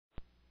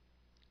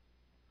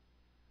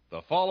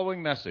The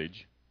following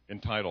message,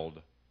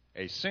 entitled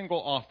A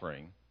Single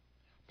Offering,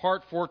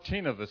 Part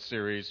 14 of the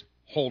series,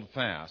 Hold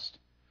Fast,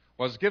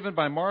 was given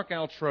by Mark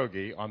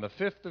Altroghi on the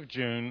 5th of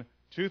June,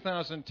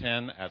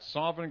 2010 at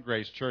Sovereign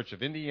Grace Church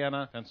of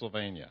Indiana,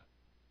 Pennsylvania.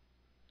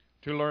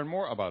 To learn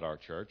more about our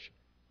church,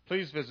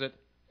 please visit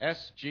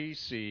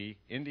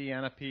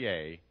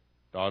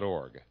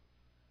sgcindianapa.org.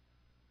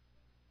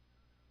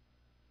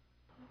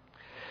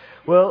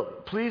 Well,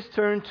 please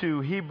turn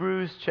to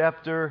Hebrews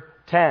chapter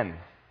 10.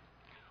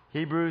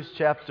 Hebrews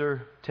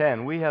chapter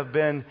 10. We have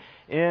been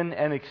in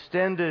an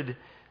extended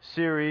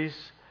series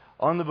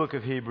on the book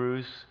of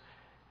Hebrews.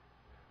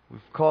 We've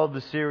called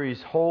the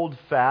series Hold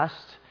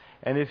Fast.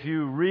 And if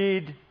you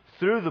read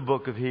through the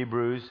book of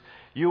Hebrews,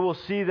 you will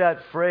see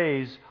that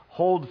phrase,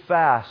 hold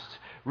fast,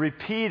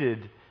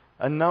 repeated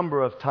a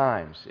number of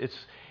times. It's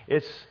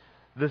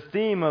the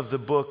theme of the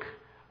book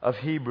of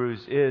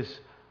Hebrews is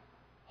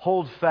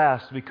hold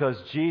fast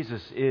because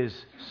Jesus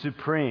is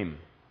supreme.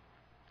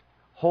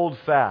 Hold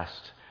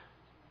fast.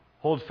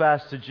 Hold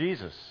fast to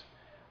Jesus,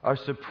 our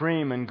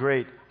supreme and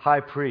great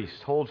high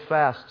priest. Hold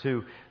fast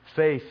to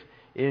faith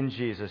in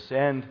Jesus.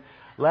 And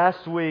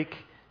last week,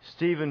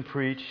 Stephen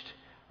preached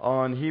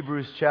on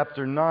Hebrews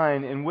chapter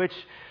 9, in which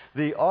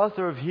the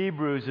author of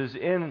Hebrews is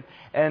in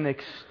an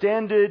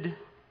extended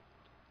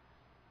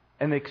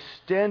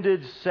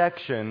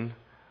section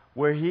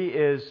where he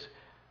is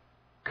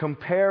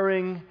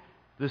comparing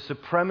the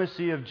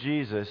supremacy of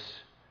Jesus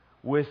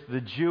with the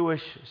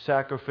Jewish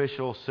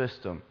sacrificial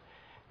system,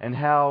 and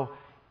how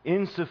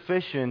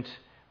insufficient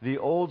the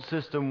old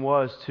system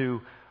was to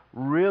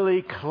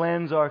really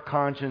cleanse our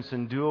conscience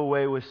and do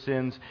away with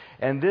sins.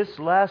 And this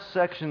last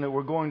section that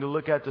we're going to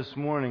look at this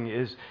morning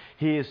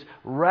he is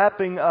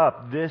wrapping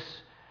up this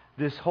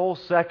whole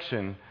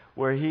section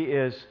where he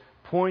is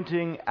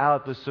pointing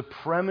out the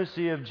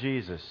supremacy of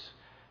Jesus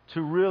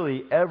to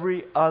really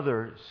every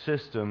other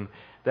system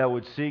that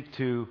would seek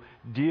to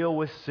deal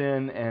with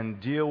sin and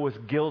deal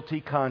with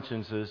guilty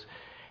consciences.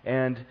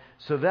 And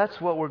so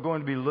that's what we're going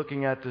to be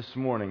looking at this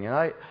morning.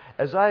 And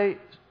as I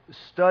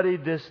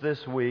studied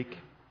this week,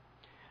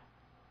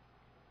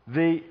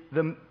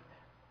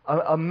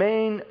 a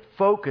main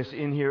focus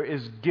in here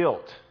is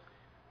guilt.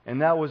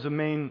 And that was a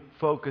main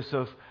focus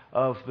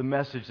of the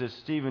message that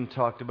Stephen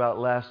talked about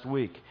last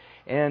week.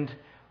 And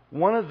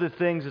one of the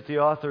things that the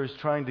author is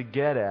trying to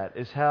get at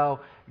is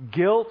how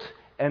guilt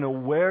and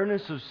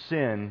awareness of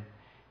sin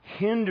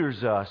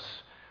hinders us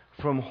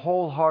from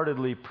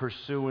wholeheartedly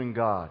pursuing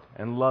God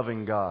and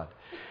loving God.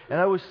 And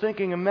I was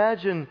thinking,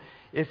 imagine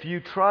if you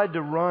tried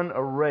to run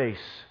a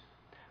race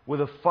with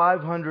a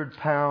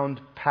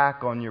 500-pound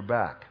pack on your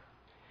back.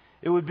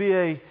 It would be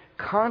a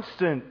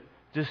constant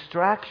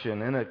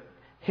distraction and a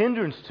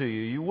hindrance to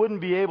you. You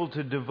wouldn't be able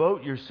to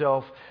devote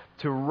yourself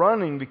to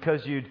running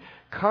because you'd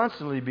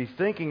constantly be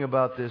thinking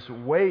about this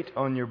weight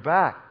on your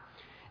back.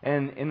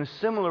 And in a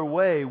similar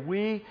way,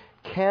 we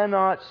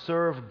cannot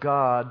serve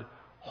God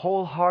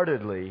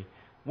wholeheartedly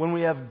when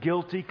we have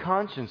guilty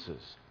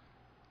consciences.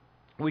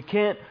 We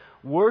can't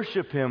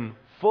worship Him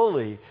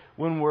fully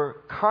when we're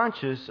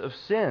conscious of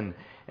sin.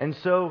 And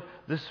so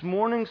this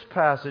morning's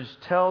passage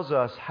tells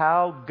us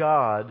how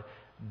God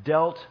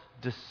dealt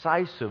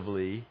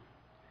decisively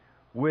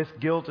with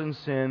guilt and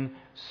sin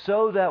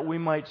so that we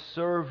might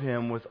serve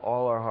Him with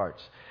all our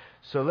hearts.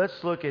 So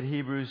let's look at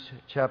Hebrews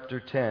chapter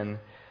 10,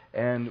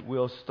 and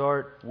we'll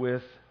start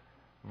with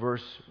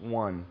verse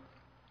 1.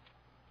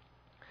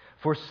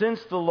 For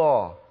since the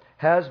law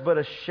has but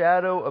a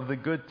shadow of the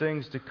good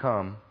things to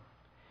come,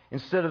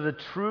 instead of the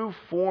true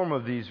form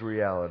of these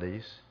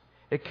realities,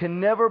 it can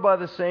never, by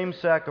the same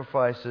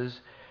sacrifices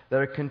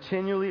that are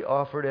continually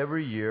offered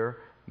every year,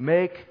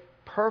 make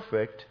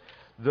perfect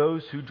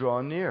those who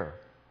draw near.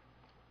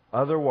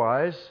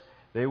 Otherwise,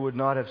 would they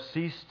not have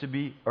ceased to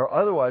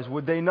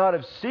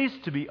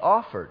be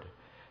offered,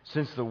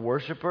 since the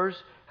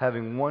worshippers,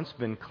 having once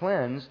been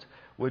cleansed,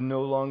 would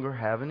no longer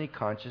have any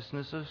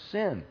consciousness of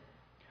sin.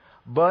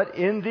 But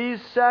in these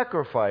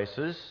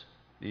sacrifices,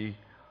 the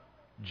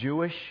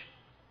Jewish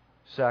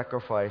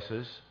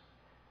sacrifices,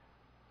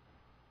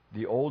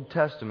 the Old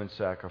Testament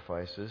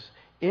sacrifices,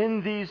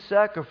 in these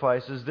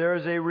sacrifices there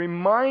is a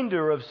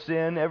reminder of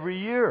sin every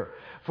year.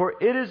 For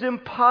it is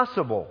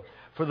impossible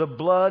for the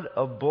blood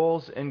of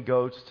bulls and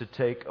goats to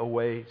take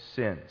away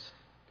sins.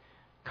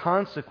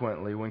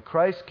 Consequently, when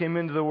Christ came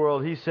into the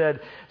world, He said,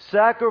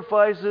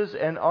 sacrifices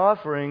and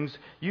offerings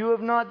you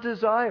have not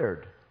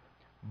desired,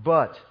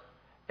 but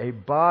a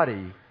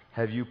body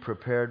have you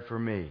prepared for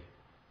me.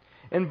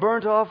 In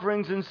burnt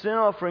offerings and sin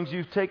offerings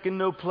you've taken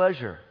no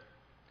pleasure.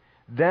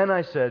 Then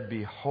I said,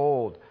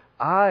 behold,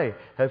 I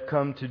have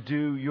come to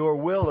do your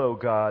will, O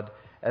God,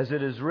 as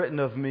it is written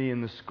of me in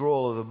the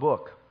scroll of the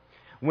book.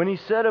 When He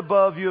said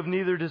above, you have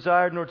neither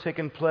desired nor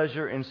taken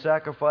pleasure in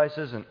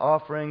sacrifices and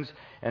offerings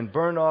and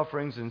burnt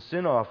offerings and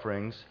sin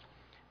offerings,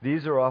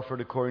 these are offered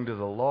according to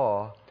the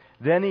law.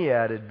 Then He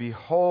added,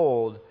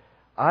 behold,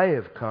 I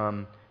have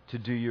come to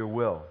do your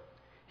will.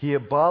 He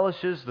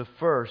abolishes the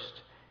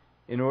first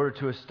in order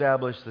to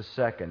establish the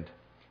second.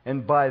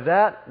 And by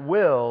that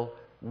will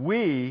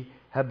we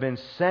have been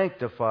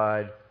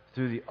sanctified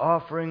through the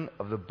offering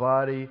of the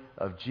body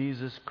of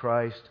Jesus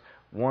Christ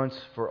once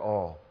for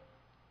all.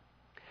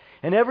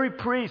 And every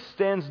priest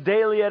stands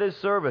daily at his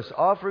service,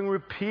 offering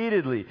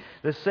repeatedly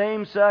the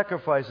same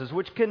sacrifices,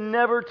 which can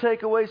never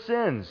take away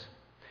sins.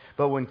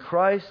 But when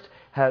Christ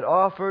had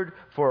offered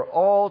for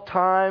all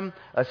time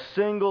a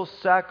single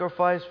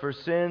sacrifice for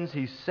sins,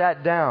 He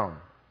sat down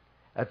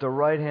at the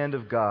right hand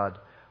of God,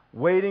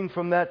 waiting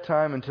from that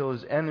time until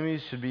His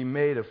enemies should be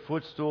made a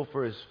footstool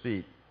for His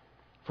feet.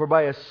 For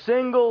by a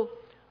single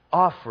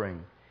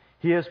offering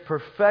He has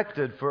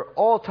perfected for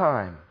all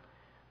time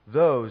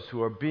those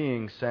who are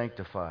being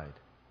sanctified.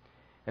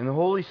 And the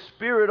Holy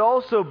Spirit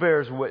also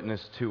bears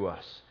witness to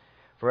us.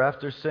 For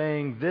after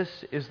saying, "This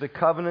is the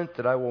covenant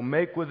that I will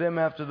make with them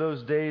after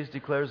those days,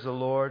 declares the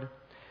Lord,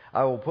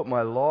 I will put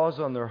my laws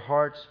on their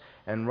hearts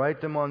and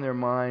write them on their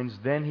minds,"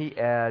 then He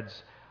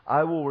adds,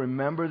 "I will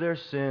remember their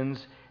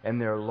sins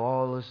and their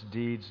lawless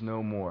deeds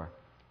no more.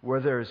 Where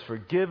there is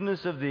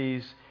forgiveness of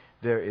these,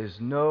 there is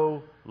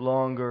no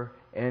longer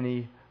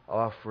any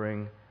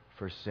offering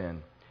for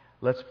sin."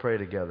 Let's pray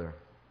together.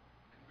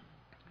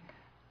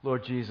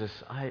 Lord Jesus,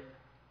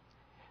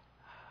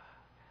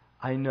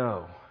 I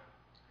know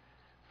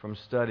from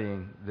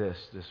studying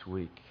this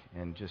week,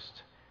 and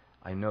just,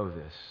 I know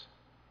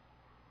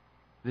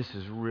this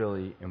is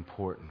really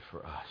important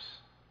for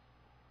us.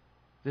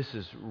 This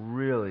is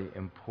really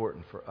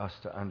important for us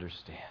to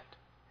understand.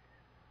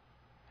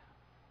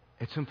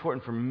 It's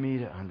important for me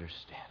to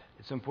understand it.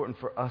 It's important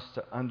for us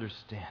to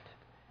understand it.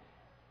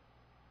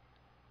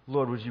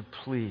 Lord, would you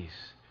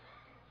please,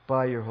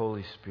 by your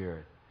Holy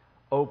Spirit,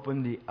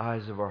 open the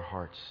eyes of our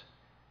hearts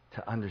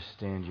to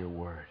understand your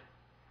word,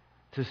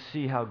 to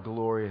see how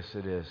glorious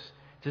it is,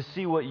 to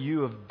see what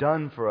you have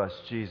done for us,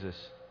 Jesus,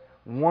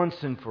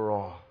 once and for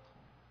all.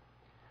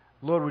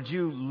 Lord, would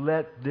you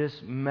let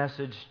this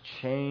message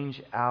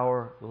change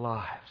our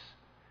lives?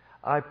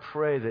 I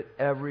pray that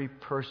every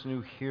person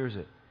who hears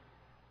it,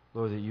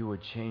 Lord, that you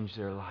would change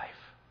their life.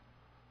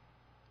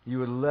 You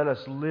would let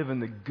us live in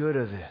the good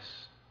of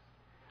this.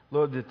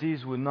 Lord, that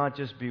these would not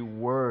just be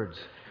words,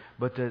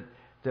 but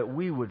that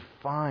we would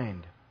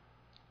find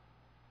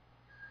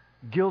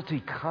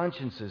guilty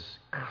consciences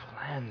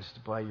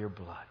cleansed by your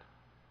blood.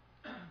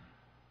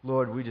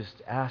 Lord, we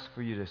just ask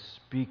for you to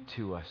speak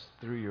to us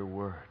through your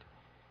word.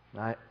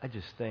 And I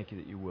just thank you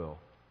that you will,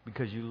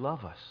 because you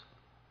love us,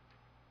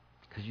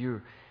 because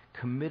you're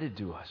committed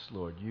to us,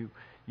 Lord.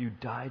 You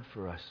died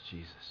for us,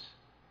 Jesus.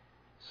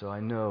 So I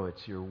know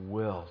it's your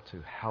will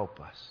to help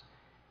us.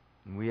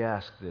 And we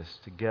ask this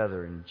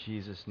together in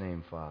Jesus'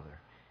 name, Father.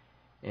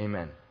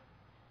 Amen.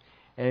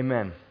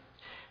 Amen.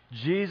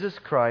 Jesus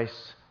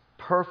Christ's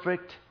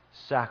perfect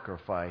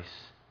sacrifice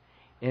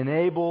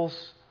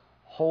enables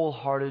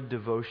wholehearted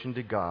devotion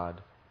to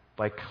God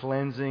by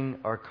cleansing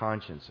our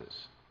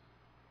consciences.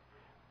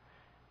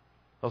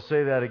 I'll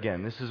say that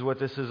again. This is what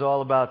this is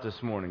all about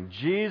this morning.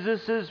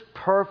 Jesus'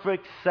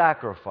 perfect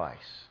sacrifice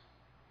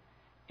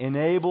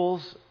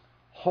enables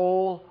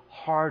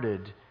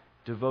wholehearted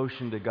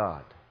devotion to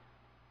God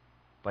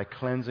by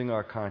cleansing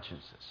our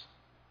consciences.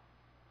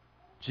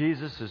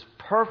 Jesus'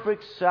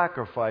 perfect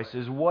sacrifice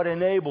is what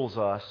enables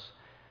us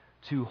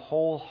to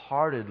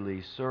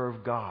wholeheartedly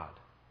serve God,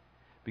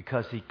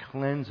 because He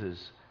cleanses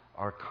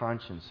our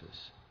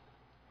consciences.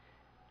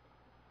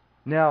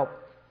 Now,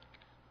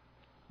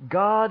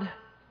 God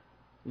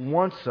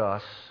wants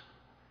us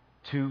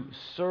to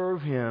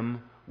serve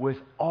Him with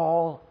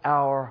all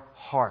our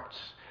hearts,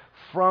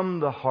 from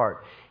the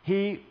heart.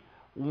 He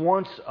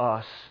wants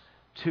us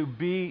to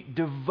be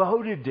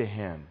devoted to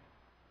Him.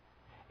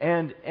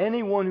 And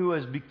anyone who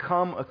has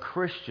become a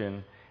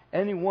Christian,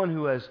 anyone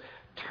who has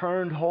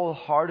turned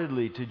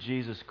wholeheartedly to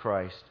Jesus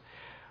Christ,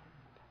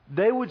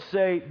 they would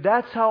say,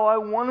 that's how I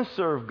want to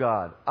serve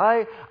God.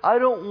 I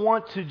don't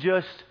want to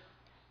just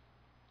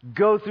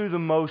go through the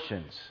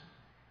motions.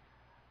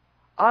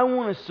 I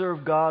want to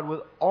serve God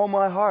with all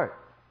my heart.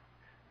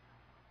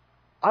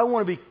 I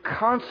want to be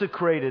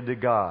consecrated to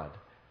God.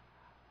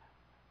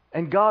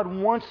 And God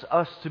wants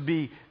us to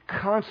be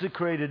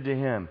consecrated to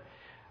Him.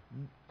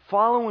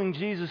 Following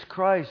Jesus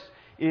Christ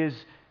is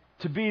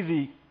to be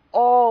the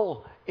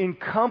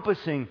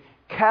all-encompassing,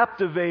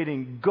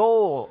 captivating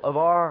goal of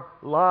our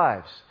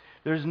lives.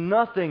 There's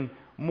nothing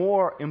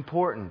more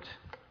important.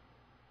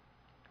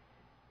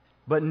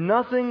 But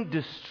nothing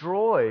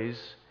destroys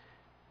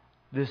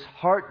this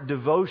heart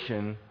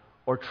devotion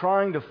or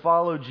trying to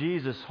follow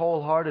Jesus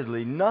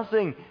wholeheartedly.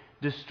 Nothing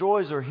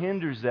destroys or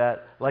hinders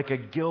that like a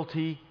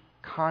guilty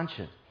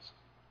conscience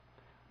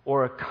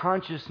or a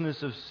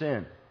consciousness of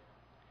sin.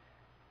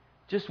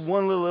 Just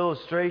one little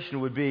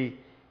illustration would be,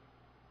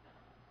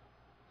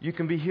 you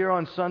can be here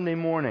on Sunday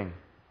morning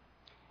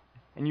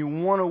and you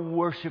want to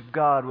worship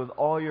God with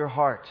all your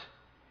heart.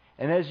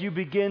 And as you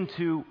begin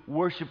to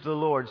worship the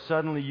Lord,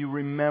 suddenly you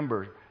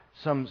remember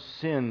some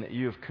sin that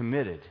you have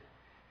committed.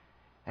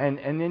 And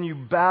then you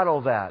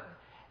battle that.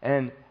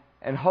 And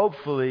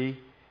hopefully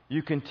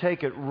You can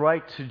take it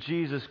right to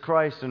Jesus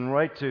Christ and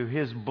right to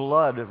His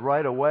blood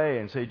right away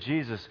and say,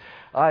 Jesus,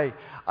 I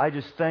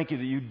just thank You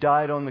that You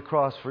died on the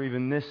cross for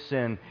even this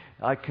sin.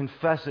 I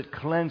confess it,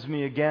 cleanse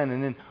me again,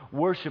 and then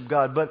worship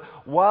God. But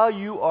while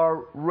you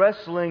are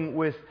wrestling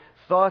with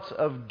thoughts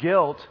of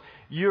guilt,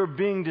 you're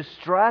being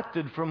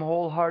distracted from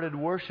wholehearted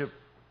worship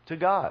to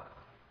God.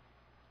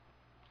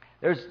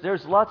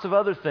 There's lots of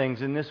other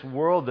things in this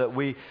world that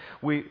we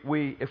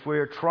if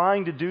we're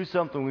trying to do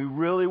something we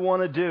really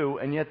want to do,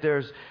 and yet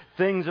there's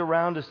things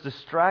around us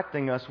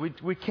distracting us,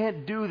 we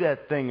can't do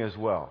that thing as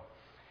well.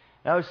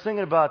 Now, I was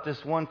thinking about this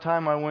one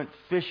time I went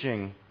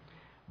fishing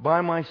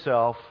by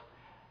myself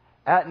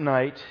at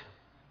night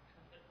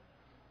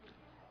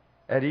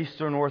at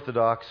Eastern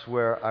Orthodox,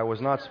 where I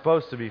was not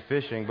supposed to be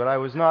fishing, but I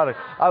was not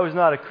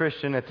a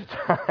Christian at the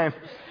time.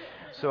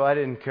 So I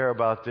didn't care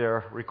about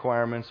their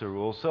requirements or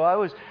rules. So I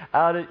was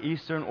out at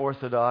Eastern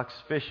Orthodox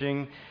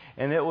fishing,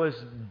 and it was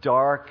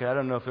dark. I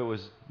don't know if it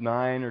was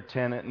 9 or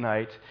 10 at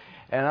night.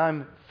 And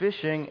I'm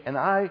fishing, and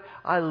I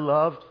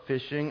loved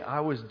fishing.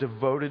 I was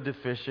devoted to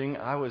fishing.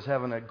 I was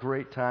having a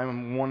great time.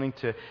 I'm wanting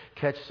to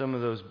catch some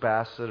of those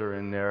bass that are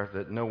in there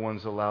that no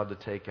one's allowed to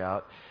take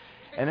out.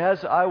 And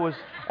as I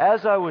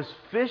was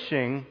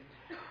fishing,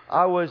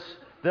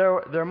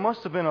 there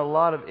must have been a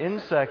lot of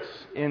insects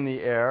in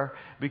the air,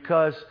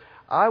 because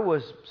I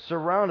was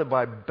surrounded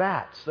by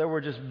bats. There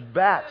were just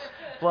bats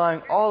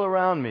flying all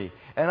around me.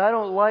 And I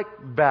don't like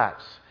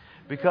bats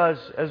because,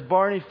 as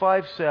Barney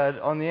Fife said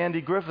on the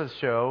Andy Griffith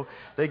Show,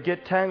 they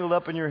get tangled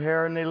up in your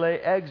hair and they lay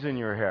eggs in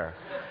your hair.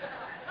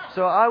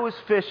 So I was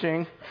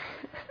fishing.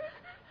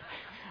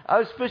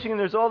 And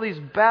there's all these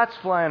bats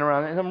flying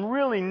around, and I'm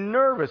really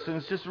nervous, and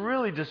it's just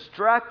really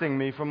distracting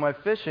me from my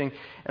fishing.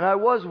 And I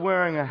was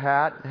wearing a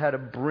hat, it had a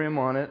brim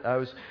on it. I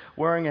was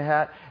wearing a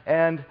hat,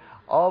 and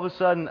all of a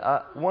sudden,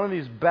 one of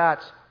these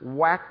bats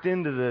whacked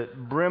into the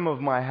brim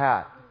of my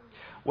hat.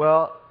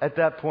 Well, at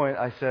that point,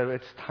 I said,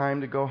 it's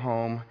time to go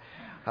home.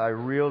 I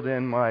reeled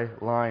in my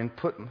line,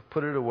 put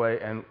it away,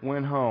 and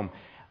went home.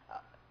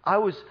 I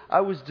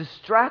was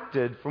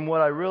distracted from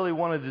what I really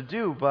wanted to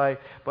do by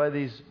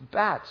these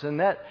bats. And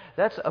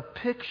that's a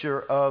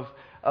picture of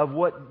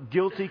what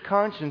guilty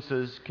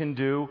consciences can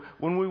do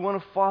when we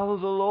want to follow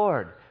the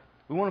Lord.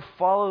 We want to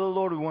follow the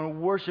Lord. We want to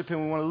worship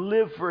Him. We want to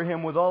live for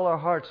Him with all our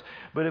hearts.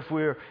 But if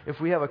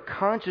we have a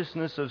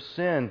consciousness of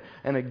sin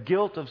and a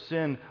guilt of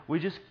sin, we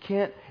just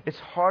can't. It's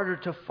harder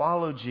to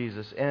follow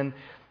Jesus. And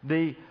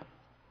the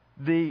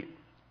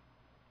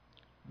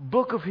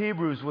book of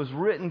Hebrews was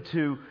written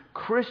to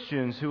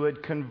Christians who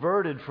had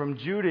converted from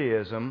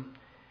Judaism,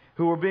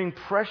 who were being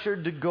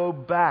pressured to go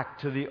back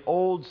to the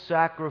old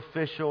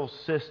sacrificial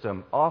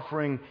system,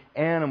 offering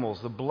animals,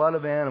 the blood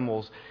of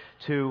animals,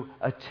 to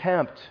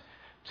attempt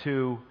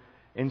to,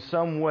 in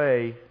some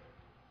way,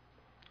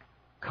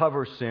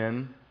 cover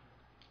sin.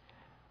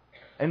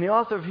 And the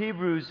author of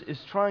Hebrews is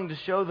trying to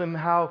show them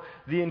how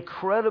the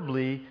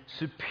incredibly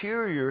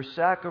superior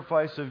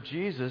sacrifice of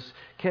Jesus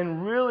can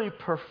really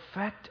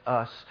perfect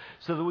us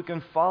so that we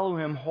can follow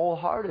Him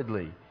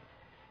wholeheartedly.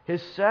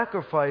 His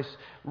sacrifice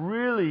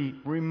really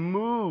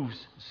removes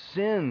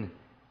sin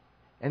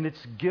and its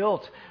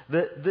guilt.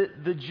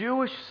 The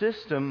Jewish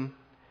system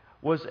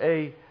was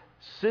a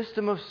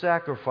system of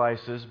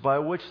sacrifices by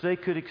which they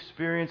could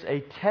experience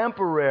a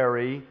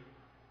temporary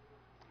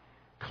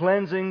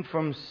cleansing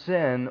from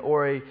sin,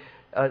 or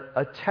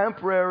a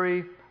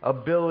temporary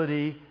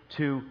ability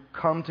to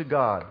come to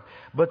God.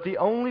 But the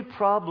only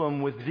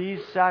problem with these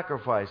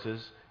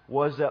sacrifices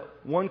was that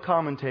one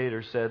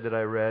commentator said that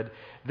I read,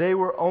 they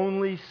were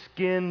only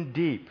skin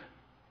deep.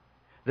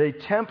 They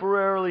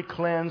temporarily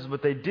cleansed,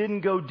 but they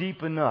didn't go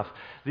deep enough.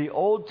 The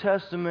Old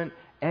Testament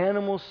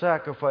animal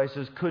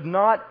sacrifices could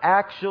not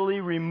actually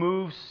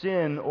remove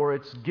sin or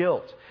its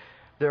guilt.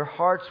 Their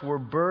hearts were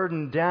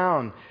burdened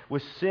down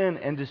with sin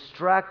and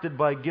distracted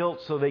by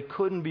guilt, so they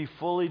couldn't be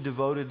fully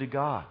devoted to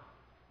God.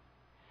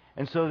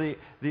 And so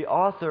the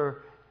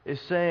author is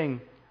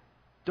saying,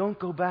 don't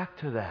go back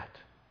to that.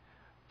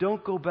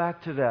 Don't go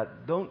back to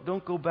that.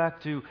 Don't go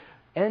back to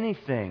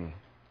anything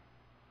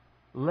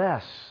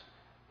less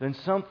than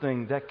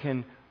something that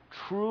can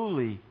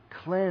truly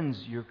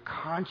cleanse your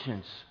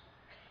conscience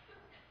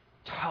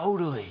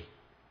totally,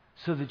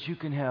 so that you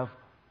can have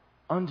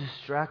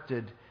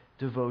undistracted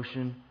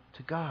devotion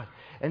to God.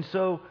 And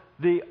so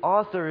the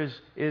author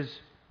is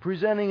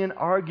presenting an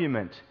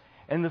argument.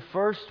 And the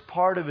first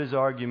part of his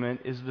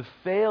argument is the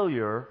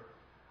failure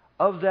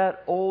of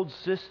that old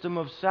system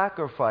of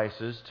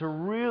sacrifices to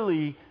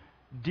really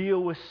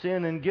deal with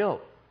sin and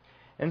guilt.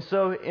 And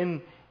so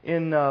in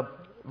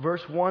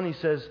verse 1 he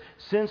says,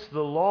 since the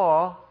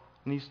law,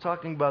 and he's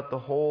talking about the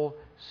whole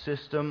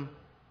system,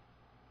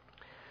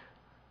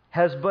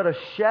 has but a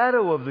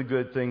shadow of the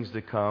good things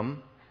to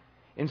come,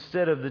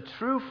 instead of the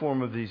true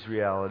form of these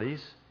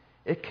realities,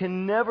 it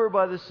can never,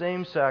 by the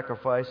same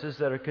sacrifices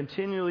that are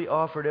continually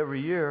offered every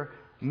year,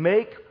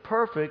 make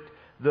perfect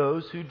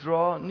those who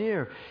draw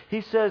near. He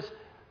says,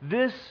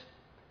 this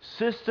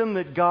system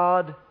that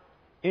God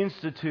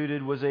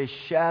instituted was a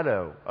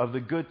shadow of the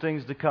good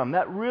things to come.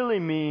 That really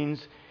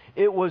means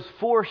it was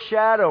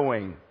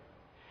foreshadowing.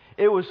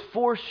 It was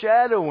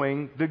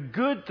foreshadowing the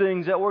good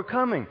things that were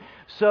coming.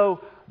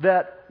 So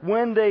that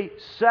when they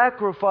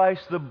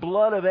sacrificed the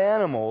blood of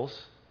animals,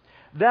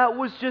 that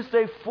was just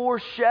a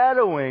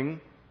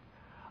foreshadowing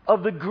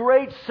of the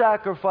great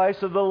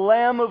sacrifice of the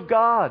Lamb of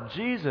God,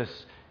 Jesus,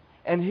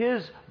 and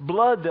His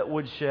blood that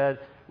would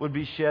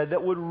be shed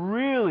that would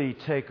really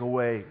take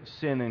away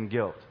sin and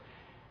guilt.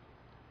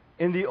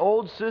 In the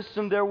old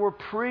system, there were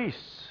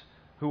priests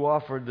who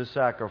offered the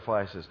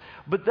sacrifices.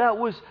 But that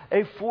was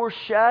a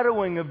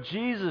foreshadowing of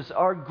Jesus,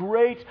 our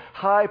great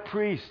high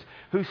priest,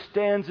 who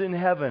stands in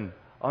heaven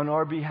on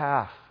our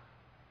behalf.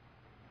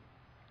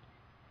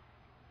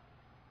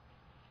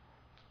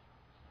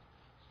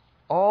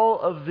 All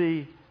of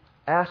the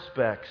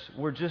aspects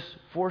were just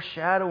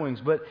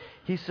foreshadowings, but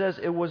he says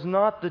it was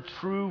not the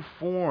true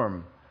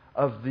form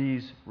of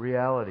these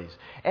realities.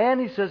 And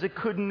he says it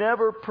could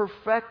never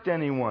perfect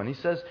anyone. He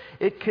says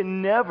it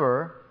can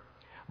never,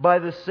 by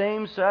the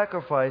same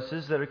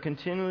sacrifices that are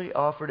continually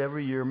offered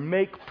every year,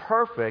 make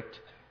perfect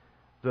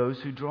those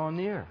who draw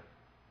near.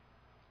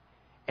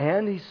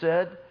 And he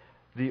said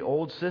the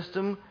old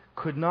system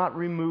could not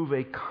remove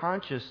a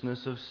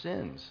consciousness of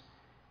sins.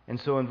 And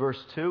so in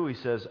verse 2 he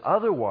says,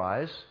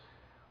 otherwise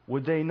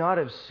would they not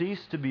have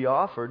ceased to be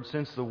offered,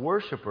 since the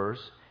worshippers,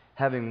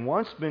 having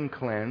once been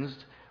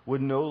cleansed,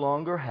 would no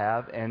longer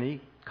have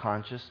any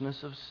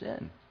consciousness of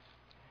sin.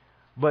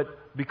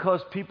 But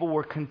because people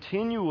were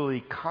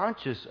continually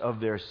conscious of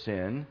their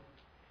sin,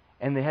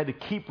 and they had to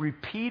keep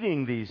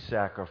repeating these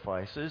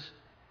sacrifices,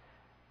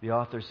 the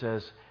author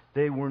says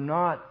they were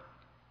not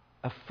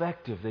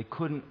effective. They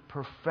couldn't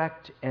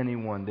perfect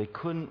anyone. They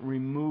couldn't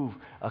remove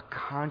a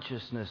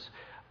consciousness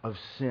of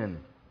sin.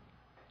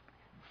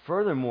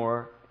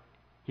 Furthermore,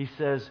 he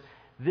says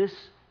this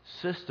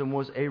system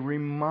was a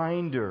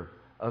reminder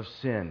of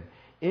sin.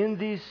 In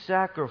these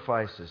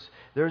sacrifices,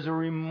 there's a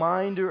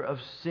reminder of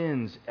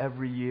sins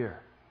every year.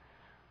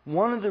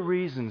 One of the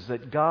reasons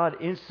that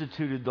God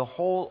instituted the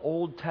whole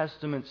Old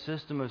Testament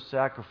system of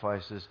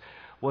sacrifices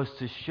was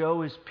to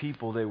show His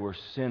people they were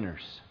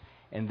sinners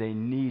and they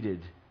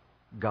needed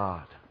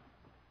God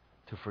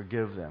to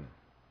forgive them.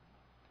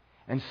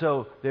 And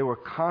so they were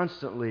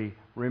constantly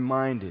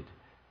reminded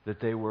that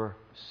they were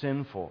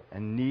sinful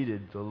and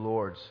needed the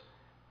Lord's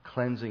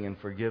cleansing and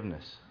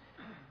forgiveness.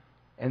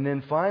 And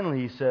then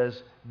finally he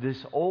says this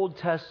Old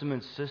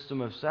Testament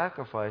system of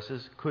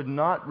sacrifices could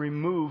not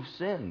remove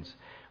sins.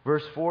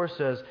 Verse 4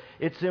 says,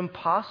 it's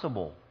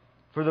impossible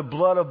for the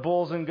blood of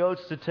bulls and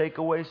goats to take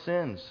away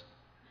sins.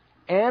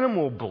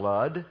 Animal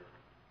blood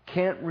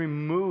can't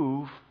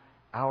remove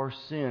our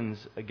sins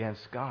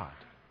against God.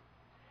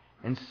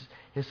 And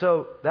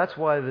so that's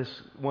why this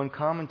one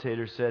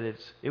commentator said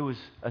it was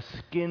a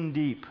skin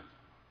deep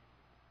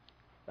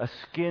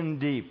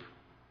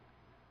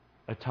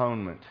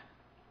atonement,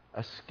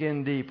 a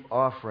skin deep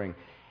offering.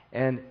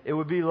 And it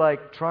would be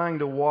like trying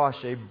to wash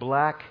a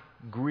black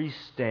grease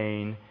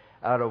stain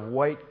out of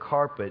white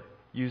carpet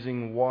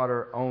using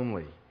water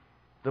only.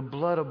 The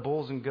blood of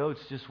bulls and goats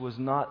just was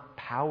not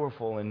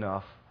powerful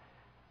enough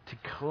to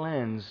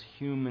cleanse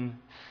human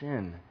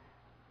sin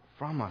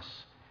from us.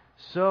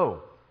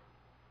 So,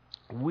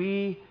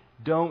 we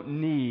don't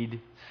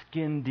need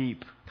skin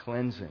deep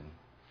cleansing.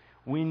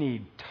 We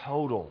need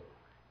total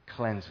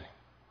cleansing.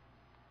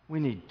 We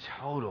need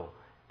total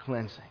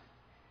cleansing.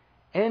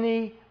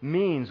 Any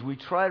means we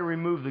try to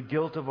remove the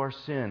guilt of our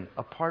sin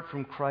apart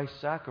from Christ's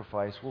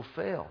sacrifice will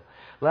fail.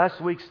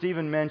 Last week,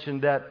 Stephen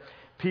mentioned that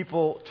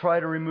people try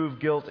to remove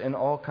guilt in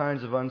all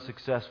kinds of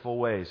unsuccessful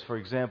ways. For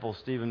example,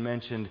 Stephen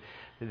mentioned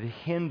that the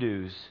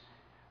Hindus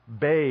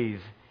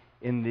bathe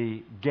in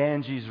the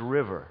Ganges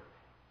River.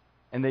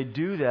 And they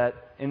do that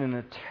in an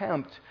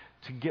attempt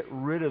to get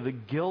rid of the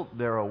guilt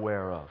they're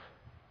aware of.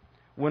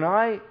 When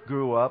I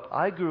grew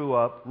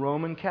up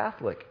Roman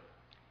Catholic.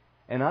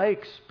 And I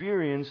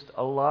experienced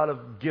a lot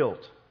of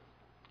guilt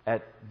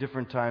at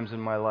different times in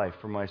my life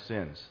for my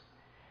sins.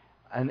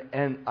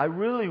 And I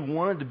really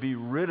wanted to be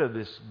rid of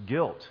this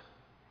guilt.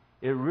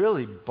 It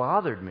really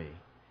bothered me.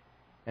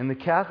 And the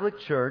Catholic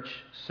Church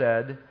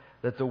said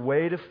that the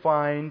way to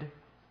find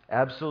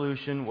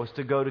absolution was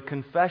to go to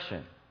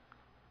confession,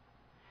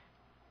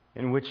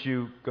 in which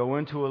you go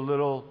into a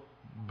little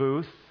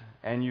booth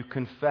and you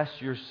confess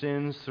your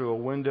sins through a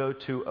window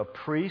to a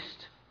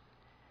priest,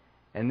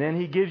 and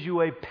then he gives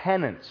you a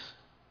penance,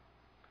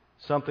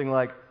 something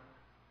like,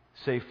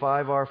 say,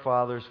 5 Our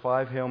Fathers,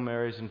 5 Hail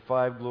Marys, and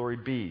 5 Glory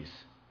Bees.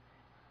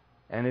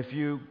 And if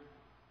you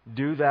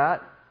do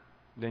that,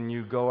 then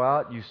you go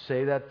out, you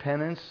say that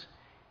penance,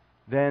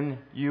 then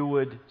you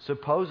would,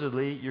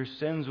 supposedly, your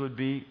sins would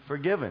be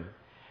forgiven.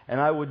 And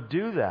I would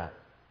do that.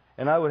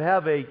 And I would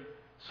have a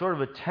sort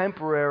of a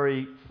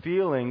temporary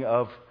feeling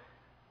of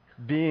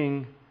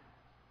being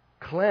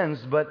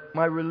cleansed, but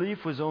my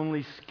relief was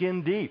only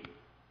skin deep.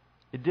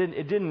 It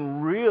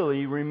didn't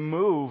really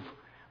remove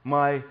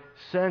my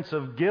sense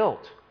of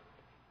guilt.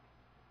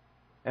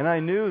 And I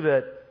knew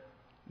that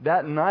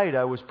that night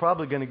I was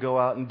probably going to go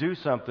out and do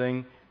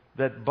something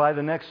that by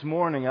the next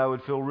morning I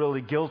would feel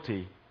really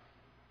guilty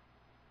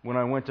when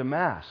I went to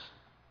Mass.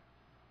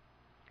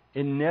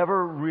 It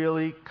never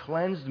really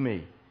cleansed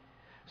me.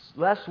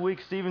 Last week,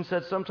 Stephen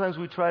said sometimes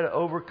we try to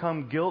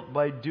overcome guilt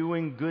by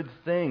doing good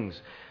things.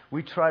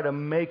 We try to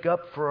make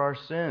up for our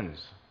sins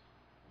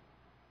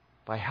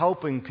by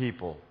helping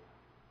people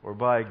or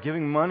by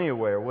giving money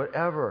away or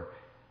whatever.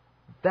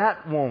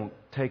 That won't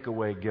take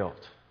away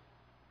guilt.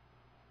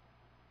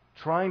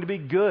 Trying to be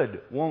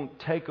good won't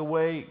take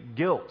away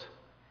guilt.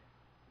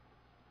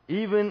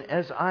 Even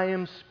as I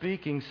am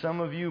speaking, some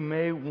of you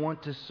may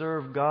want to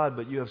serve God,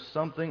 but you have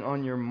something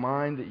on your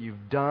mind that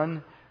you've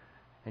done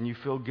and you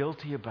feel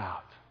guilty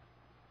about.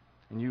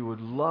 And you would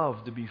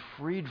love to be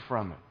freed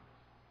from it.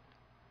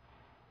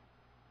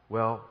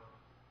 Well,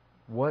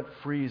 what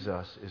frees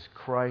us is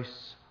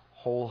Christ's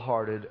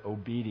wholehearted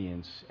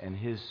obedience and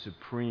His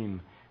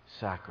supreme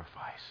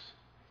sacrifice.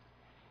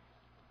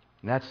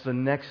 And that's the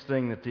next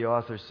thing that the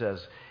author says,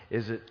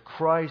 is that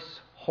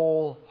Christ's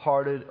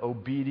wholehearted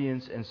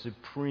obedience and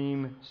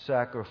supreme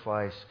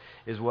sacrifice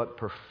is what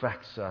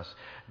perfects us.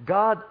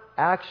 God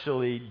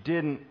actually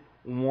didn't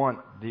want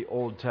the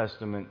Old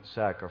Testament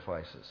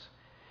sacrifices.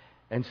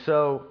 And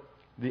so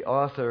the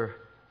author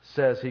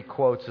says, he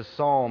quotes a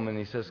psalm and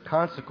he says,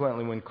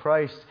 consequently, when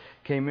Christ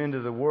came into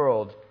the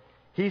world,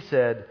 He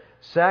said,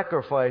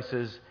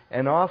 sacrifices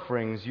and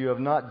offerings you have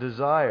not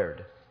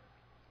desired.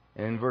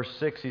 And in verse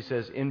 6 he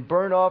says, in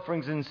burnt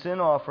offerings and sin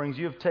offerings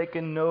you have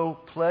taken no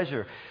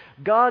pleasure.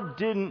 God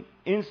didn't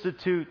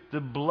institute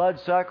the blood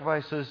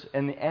sacrifices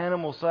and the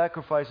animal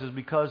sacrifices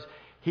because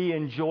He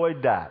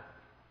enjoyed that,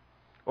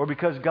 or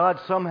because God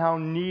somehow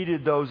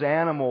needed those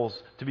animals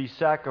to be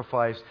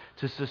sacrificed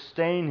to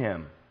sustain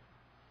Him.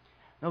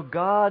 No,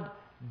 God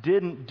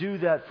didn't do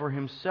that for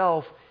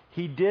Himself.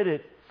 He did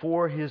it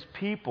for His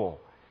people,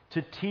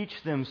 to teach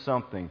them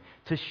something,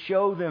 to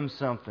show them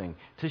something,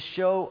 to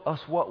show us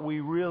what we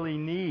really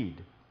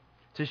need,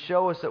 to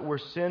show us that we're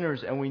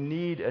sinners and we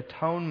need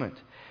atonement.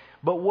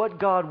 But what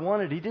God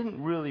wanted, He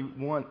didn't really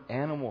want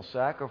animal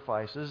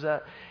sacrifices.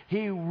 That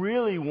He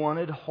really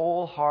wanted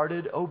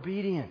wholehearted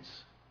obedience.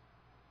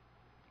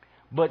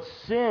 But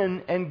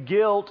sin and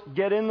guilt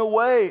get in the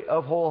way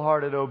of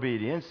wholehearted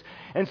obedience.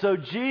 And so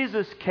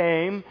Jesus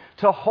came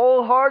to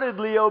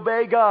wholeheartedly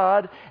obey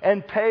God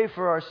and pay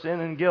for our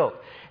sin and guilt.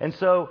 And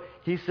so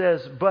He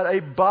says, but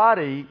a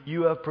body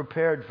you have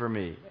prepared for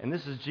me. And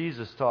this is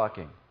Jesus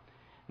talking.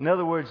 In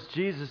other words,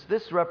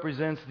 this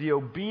represents the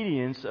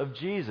obedience of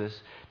Jesus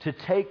to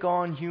take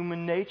on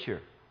human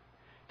nature,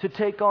 to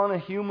take on a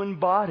human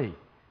body.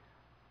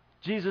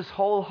 Jesus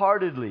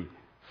wholeheartedly,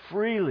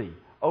 freely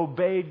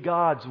obeyed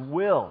God's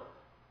will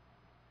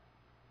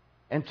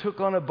and took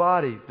on a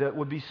body that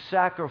would be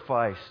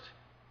sacrificed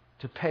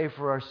to pay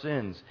for our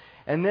sins.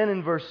 And then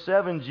in verse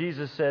 7,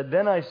 Jesus said,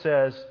 then I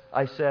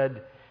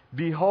said,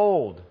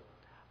 behold,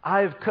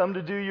 I have come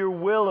to do your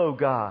will, O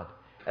God,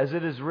 as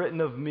it is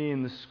written of me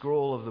in the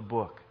scroll of the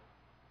book.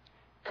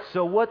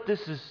 So what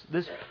this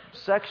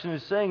section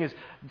is saying is,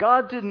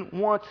 God didn't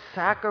want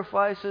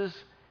sacrifices.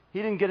 He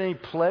didn't get any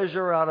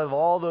pleasure out of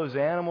all those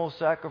animal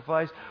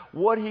sacrifices.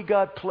 What He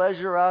got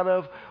pleasure out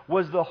of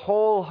was the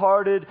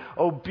wholehearted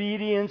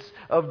obedience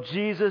of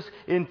Jesus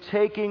in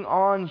taking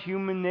on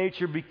human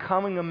nature,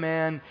 becoming a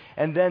man,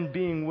 and then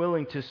being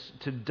willing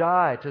to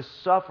die, to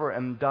suffer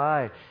and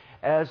die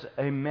as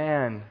a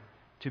man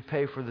to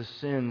pay for the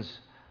sins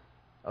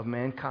of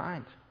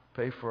mankind,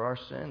 pay for our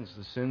sins,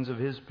 the sins of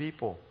His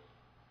people.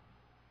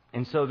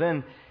 And so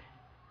then,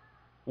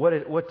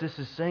 what this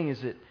is saying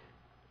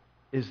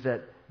is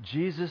that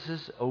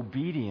Jesus'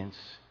 obedience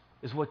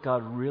is what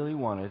God really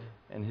wanted,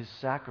 and His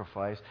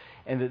sacrifice,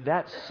 and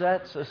that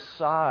sets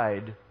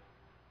aside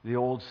the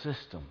old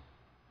system.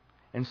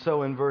 And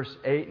so in verse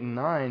 8 and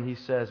 9 he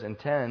says, and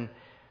 10,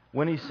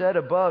 when He said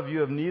above,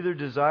 you have neither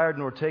desired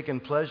nor taken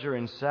pleasure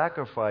in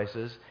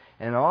sacrifices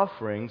and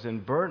offerings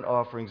and burnt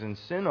offerings and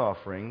sin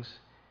offerings,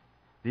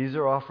 these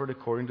are offered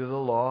according to the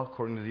law,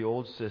 according to the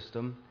old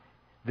system.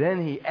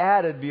 Then He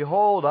added,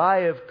 behold,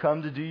 I have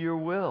come to do your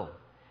will.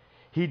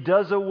 He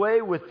does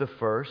away with the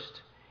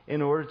first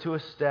in order to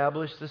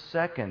establish the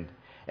second.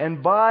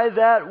 And by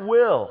that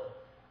will,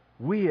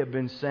 we have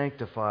been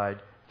sanctified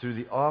through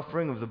the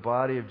offering of the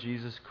body of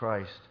Jesus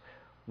Christ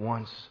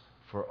once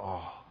for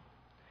all.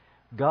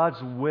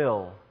 God's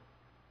will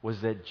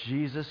was that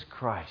Jesus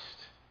Christ,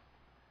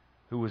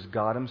 who was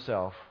God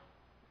Himself,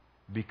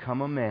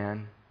 become a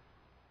man,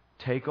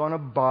 take on a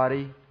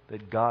body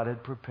that God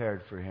had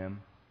prepared for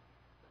Him,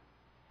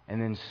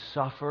 and then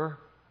suffer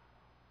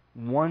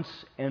once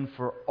and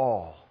for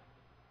all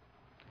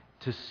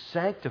to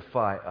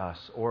sanctify us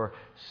or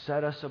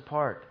set us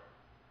apart.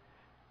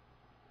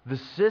 The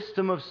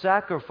system of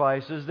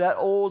sacrifices, that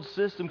old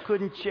system,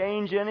 couldn't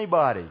change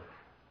anybody.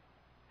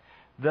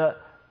 The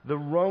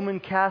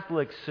Roman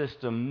Catholic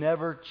system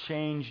never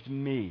changed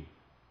me.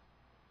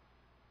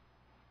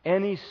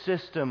 Any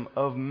system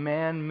of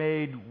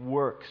man-made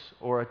works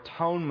or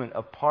atonement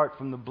apart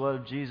from the blood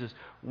of Jesus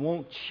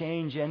won't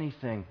change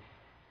anything.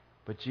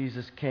 But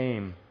Jesus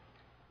came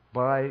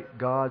by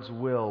God's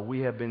will.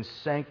 We have been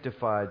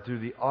sanctified through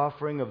the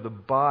offering of the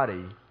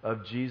body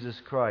of Jesus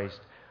Christ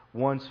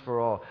once for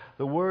all.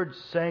 The word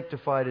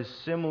sanctified is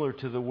similar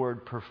to the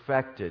word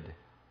perfected.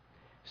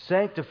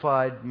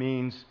 Sanctified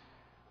means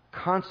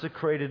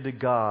consecrated to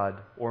God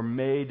or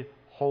made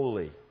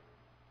holy.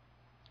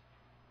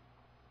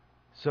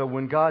 So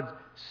when God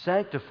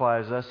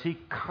sanctifies us, He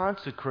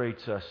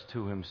consecrates us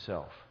to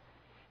Himself.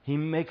 He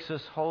makes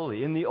us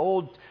holy. In the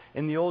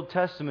Old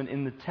Testament,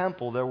 in the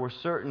temple, there were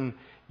certain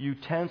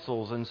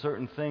utensils and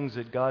certain things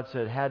that God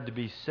said had to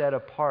be set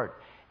apart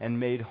and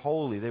made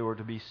holy. They were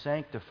to be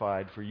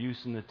sanctified for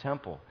use in the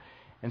temple.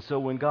 And so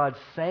when God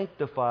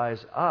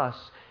sanctifies us,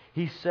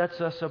 He sets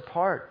us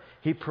apart.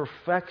 He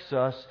perfects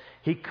us.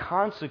 He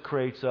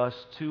consecrates us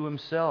to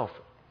Himself.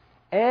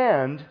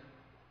 And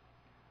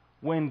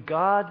when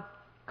God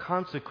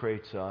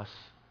consecrates us,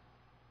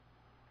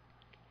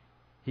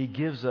 He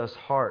gives us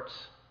hearts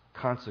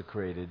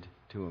consecrated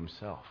to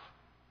Himself.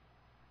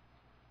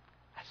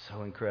 That's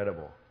so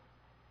incredible.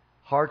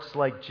 Hearts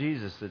like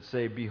Jesus that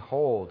say,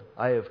 "Behold,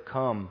 I have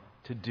come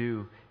to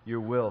do your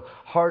will."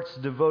 Hearts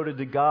devoted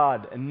to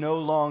God and no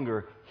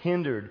longer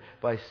hindered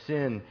by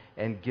sin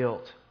and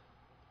guilt.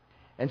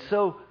 And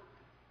so,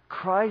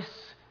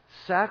 Christ's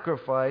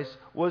sacrifice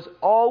was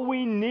all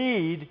we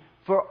need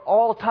for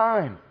all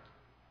time.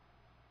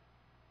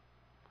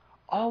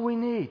 All we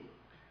need.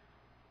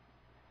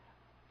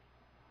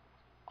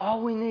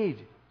 All we need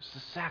is the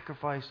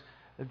sacrifice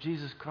of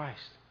Jesus Christ.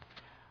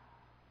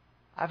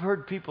 I've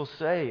heard people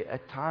say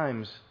at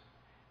times,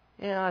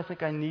 I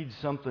think I need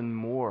something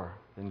more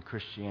than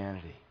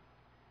Christianity.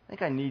 I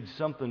think I need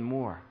something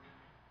more.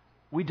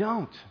 We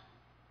don't.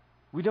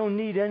 We don't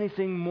need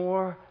anything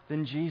more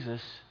than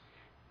Jesus.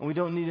 And we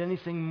don't need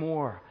anything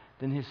more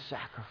than His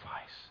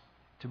sacrifice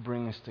to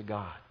bring us to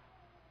God,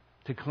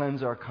 to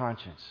cleanse our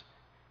conscience,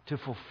 to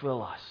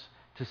fulfill us,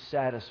 to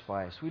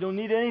satisfy us. We don't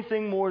need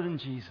anything more than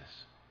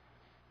Jesus.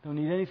 Don't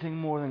need anything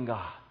more than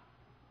God.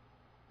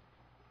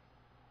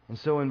 And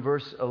so in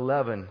verse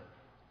 11,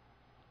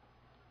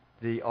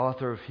 the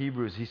author of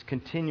Hebrews, he's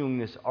continuing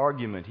this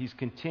argument. He's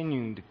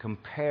continuing to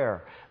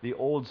compare the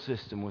old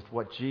system with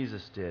what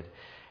Jesus did.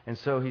 And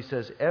so he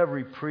says,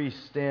 every priest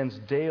stands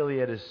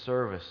daily at his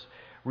service,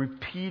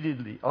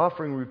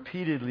 offering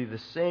repeatedly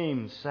the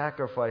same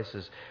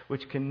sacrifices,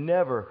 which can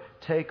never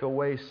take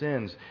away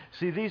sins.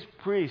 See, these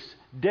priests,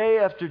 day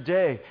after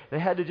day, they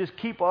had to just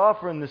keep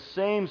offering the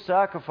same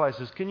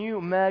sacrifices. Can you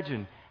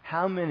imagine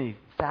how many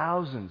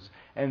thousands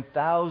and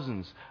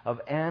thousands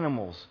of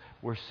animals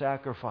were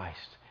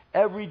sacrificed?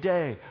 Every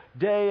day,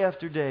 day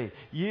after day,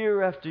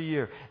 year after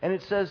year. And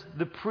it says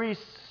the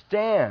priest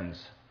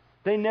stands.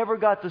 They never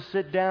got to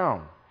sit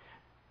down.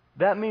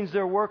 That means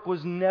their work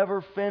was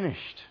never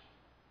finished,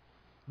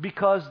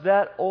 because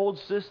that old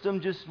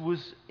system just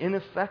was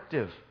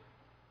ineffective.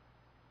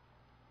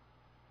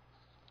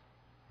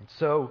 And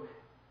so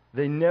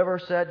they never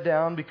sat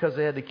down because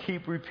they had to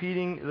keep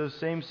repeating those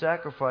same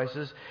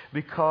sacrifices,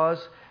 because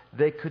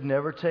they could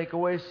never take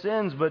away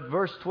sins. But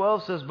verse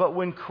 12 says, "But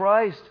when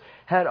Christ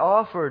had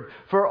offered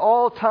for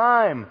all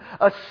time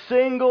a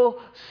single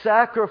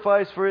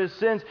sacrifice for His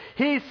sins,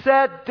 He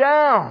sat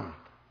down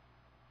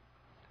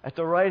at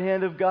the right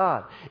hand of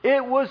God."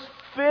 It was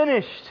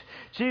finished.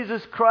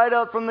 Jesus cried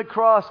out from the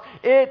cross,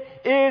 "It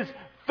is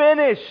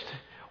finished."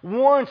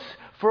 Once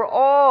for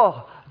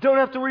all. Don't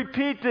have to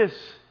repeat this.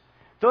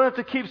 Don't have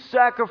to keep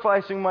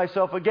sacrificing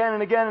myself again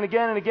and again and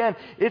again and again.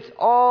 It's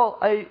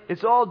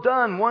all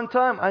done one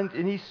time.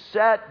 And He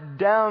sat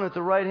down at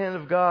the right hand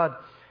of God,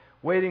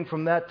 waiting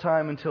from that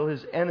time until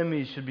His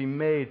enemies should be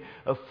made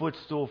a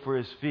footstool for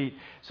His feet.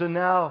 So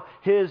now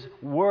His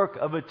work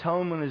of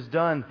atonement is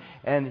done,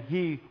 and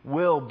He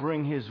will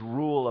bring His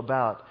rule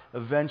about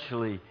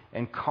eventually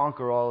and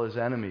conquer all His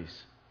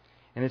enemies.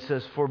 And it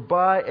says, "For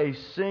by a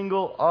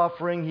single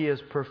offering He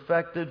has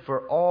perfected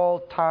for all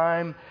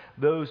time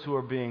those who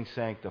are being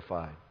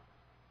sanctified."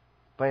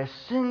 By a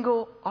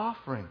single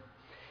offering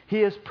He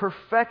has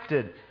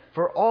perfected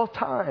for all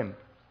time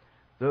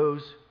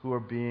those who are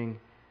being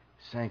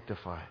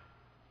sanctified.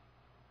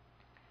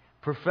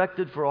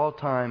 Perfected for all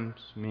times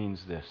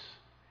means this: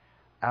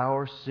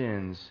 our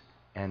sins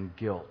and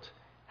guilt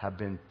have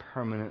been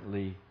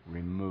permanently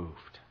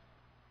removed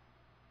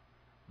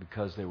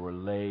because they were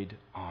laid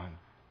on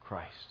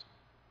Christ.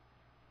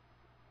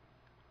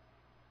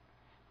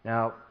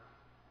 Now,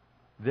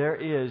 there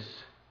is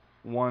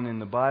one in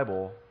the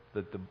Bible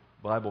that the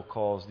Bible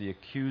calls the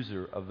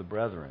accuser of the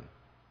brethren,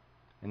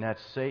 and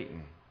that's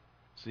Satan.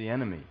 It's the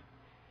enemy.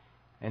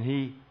 And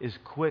he is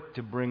quick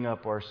to bring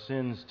up our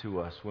sins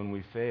to us when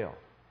we fail.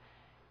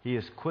 He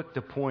is quick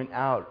to point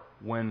out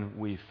when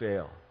we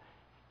fail.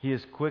 He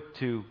is quick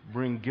to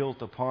bring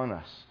guilt upon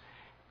us.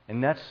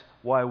 And that's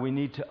why we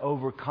need to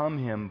overcome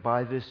him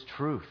by this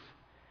truth.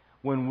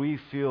 When we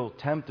feel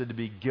tempted to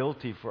be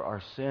guilty for our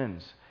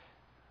sins,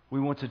 we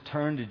want to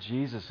turn to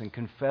Jesus and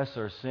confess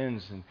our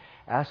sins and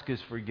ask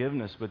His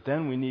forgiveness. But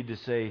then we need to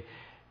say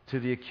to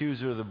the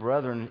accuser of the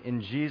brethren,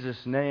 "In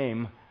Jesus'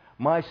 name,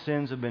 My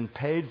sins have been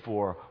paid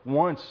for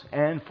once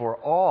and for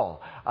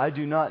all. I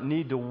do not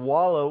need to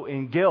wallow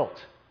in guilt.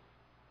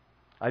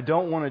 I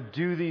don't want to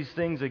do these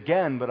things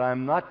again, but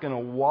I'm not going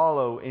to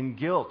wallow in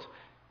guilt.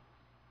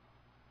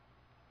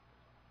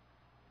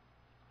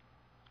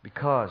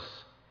 Because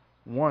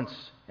once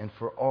and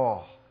for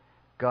all,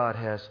 God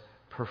has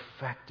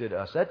perfected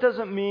us. That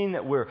doesn't mean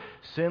that we're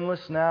sinless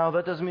now.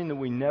 That doesn't mean that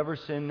we never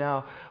sin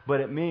now. But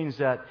it means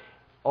that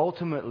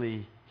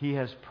ultimately He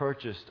has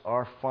purchased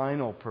our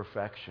final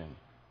perfection.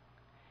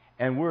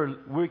 And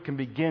we can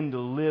begin to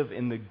live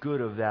in the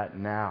good of that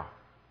now.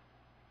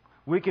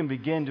 We can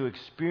begin to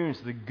experience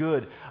the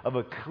good of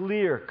a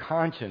clear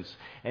conscience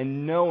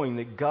and knowing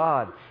that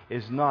God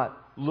is not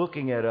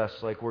looking at us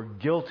like we're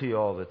guilty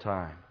all the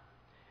time.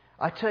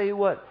 I tell you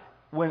what,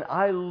 when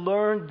I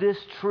learned this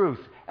truth,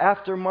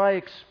 after my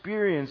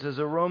experience as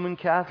a Roman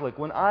Catholic,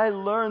 when I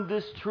learned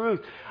this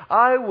truth,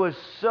 I was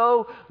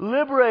so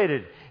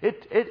liberated.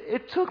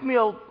 It took me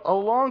a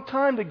long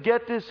time to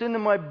get this into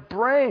my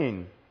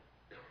brain,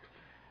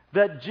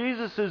 that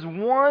Jesus'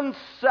 one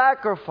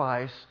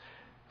sacrifice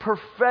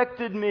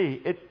perfected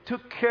me. It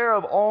took care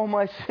of all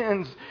my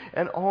sins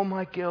and all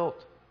my guilt.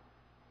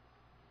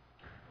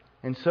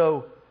 And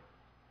so,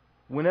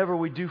 whenever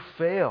we do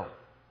fail,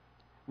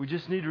 we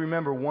just need to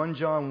remember 1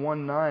 John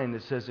 1:9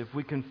 that says, if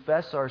we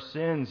confess our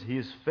sins, He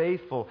is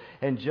faithful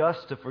and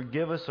just to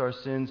forgive us our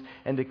sins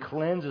and to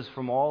cleanse us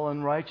from all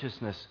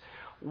unrighteousness.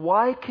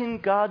 Why can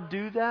God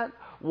do that?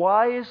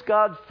 Why is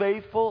God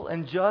faithful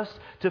and just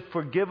to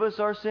forgive us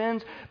our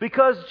sins?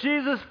 Because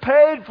Jesus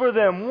paid for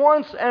them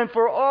once and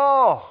for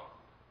all.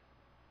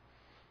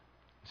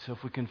 So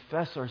if we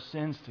confess our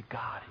sins to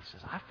God, He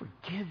says, I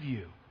forgive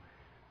you.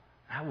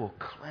 I will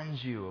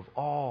cleanse you of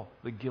all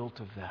the guilt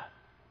of that.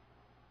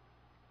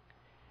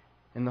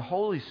 And the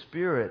Holy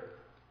Spirit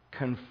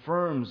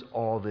confirms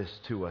all this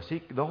to us.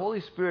 The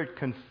Holy Spirit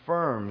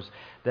confirms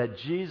that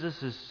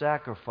Jesus'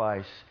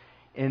 sacrifice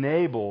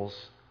enables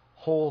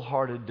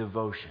wholehearted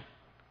devotion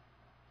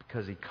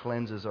because He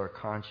cleanses our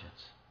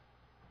conscience.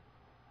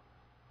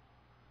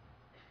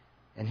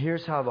 And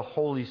here's how the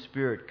Holy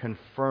Spirit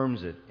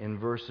confirms it in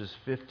verses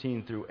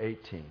 15 through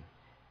 18.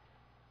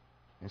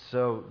 And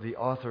so the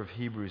author of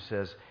Hebrews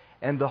says,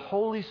 and the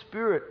Holy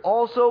Spirit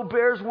also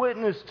bears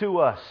witness to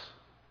us.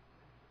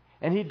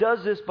 And He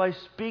does this by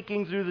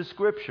speaking through the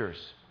Scriptures.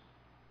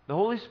 The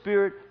Holy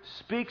Spirit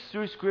speaks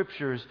through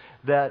Scriptures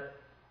that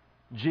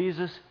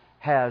Jesus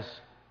has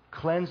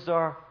cleansed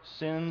our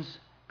sins,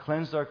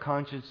 cleansed our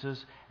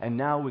consciences, and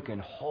now we can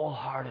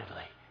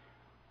wholeheartedly,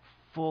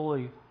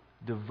 fully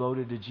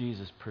devoted to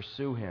Jesus,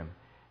 pursue Him.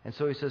 And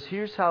so He says,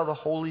 here's how the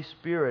Holy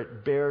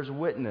Spirit bears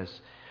witness.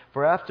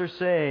 For after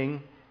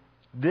saying,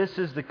 this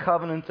is the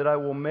covenant that I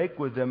will make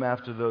with them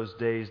after those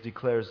days,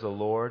 declares the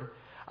Lord.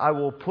 I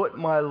will put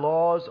my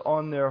laws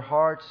on their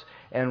hearts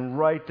and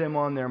write them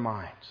on their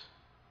minds.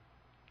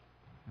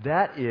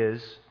 That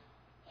is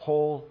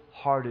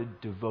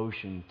wholehearted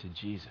devotion to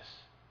Jesus.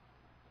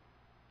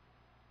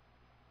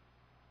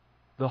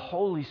 The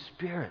Holy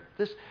Spirit.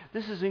 This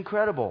is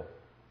incredible.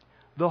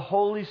 The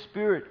Holy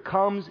Spirit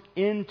comes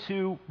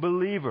into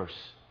believers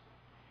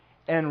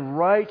and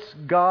writes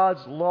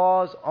God's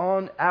laws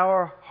on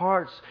our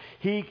hearts.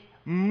 He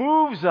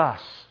moves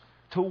us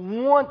to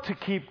want to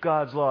keep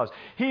God's laws.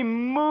 He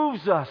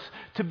moves us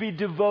to be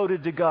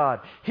devoted to God.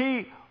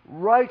 He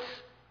writes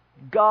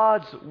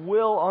God's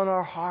will on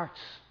our hearts.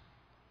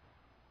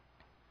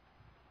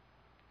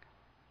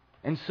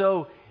 And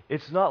so,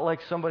 it's not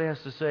like somebody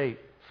has to say,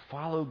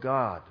 follow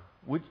God.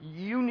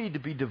 You need to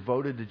be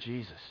devoted to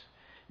Jesus.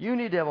 You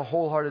need to have a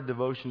wholehearted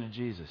devotion to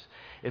Jesus.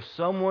 If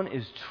someone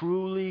is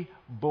truly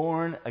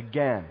born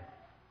again,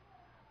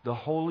 the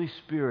Holy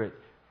Spirit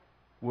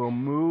will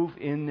move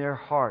in their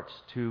hearts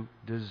to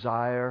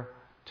desire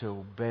to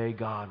obey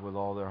God with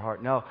all their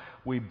heart. Now,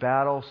 we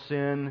battle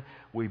sin,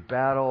 we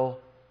battle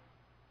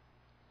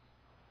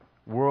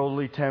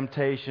worldly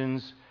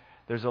temptations.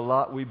 There's a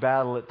lot we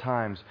battle at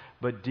times.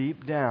 But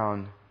deep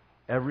down,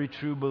 every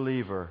true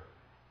believer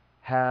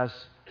has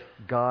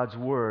God's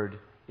Word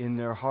in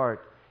their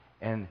heart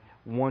and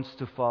wants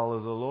to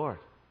follow the Lord.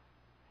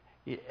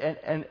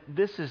 And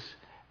this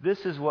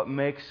is what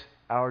makes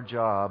our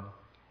job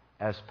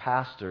as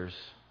pastors.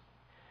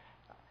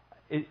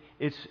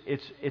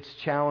 It's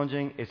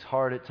challenging, it's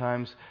hard at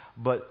times,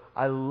 but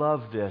I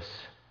love this.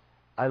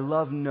 I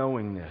love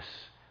knowing this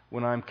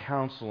when I'm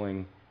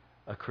counseling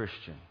a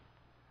Christian.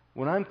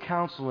 When I'm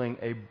counseling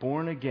a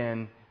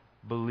born-again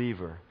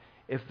believer,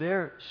 if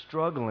they're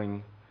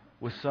struggling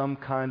with some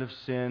kind of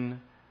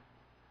sin,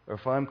 or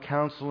if I'm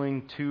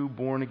counseling two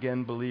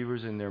born-again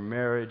believers in their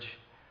marriage,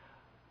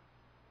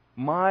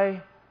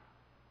 my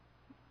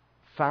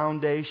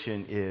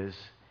foundation is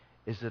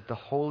that the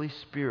Holy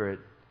Spirit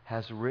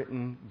has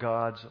written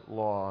God's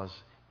laws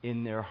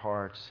in their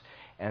hearts,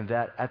 and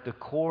that at the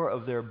core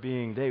of their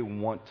being, they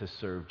want to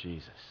serve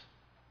Jesus.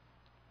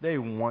 They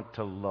want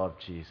to love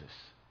Jesus.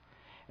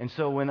 And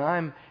so when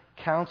I'm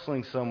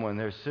counseling someone,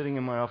 they're sitting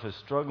in my office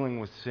struggling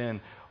with sin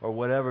or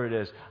whatever it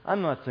is,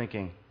 I'm not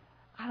thinking,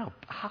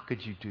 How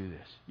could you do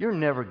this? You're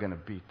never going to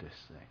beat this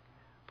thing.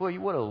 Boy,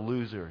 what a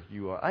loser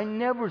you are. I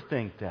never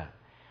think that.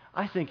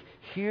 I think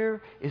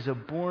here is a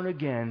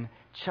born-again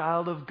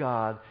child of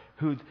God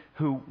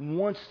who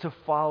wants to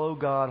follow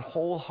God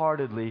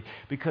wholeheartedly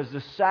because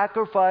the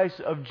sacrifice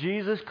of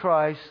Jesus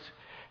Christ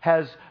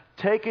has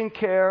taken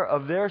care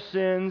of their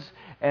sins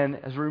and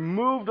has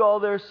removed all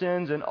their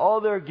sins and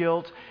all their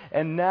guilt,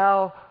 and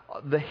now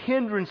the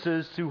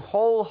hindrances to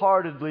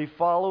wholeheartedly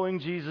following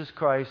Jesus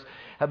Christ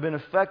have been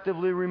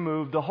effectively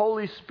removed. The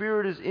Holy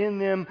Spirit is in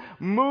them,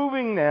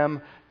 moving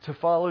them to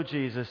follow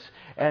Jesus.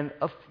 And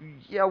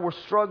we're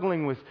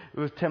struggling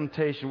with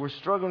temptation. We're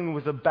struggling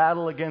with a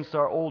battle against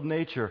our old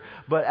nature.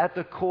 But at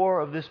the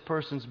core of this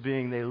person's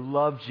being, they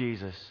love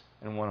Jesus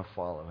and want to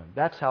follow Him.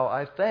 That's how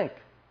I think.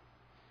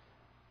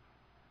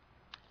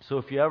 So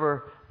if you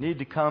ever need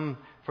to come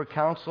for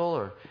counsel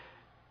or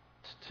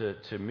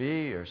to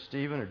me or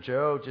Stephen or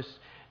Joe,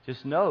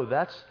 just know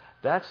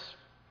that's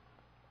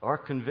our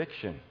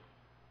conviction.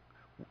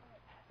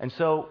 And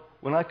so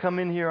when I come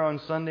in here on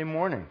Sunday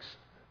mornings,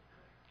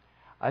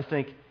 I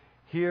think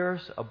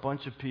here's a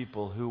bunch of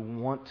people who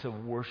want to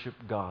worship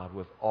God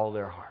with all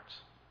their hearts.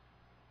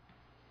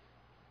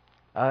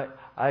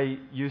 I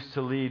used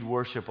to lead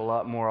worship a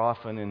lot more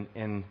often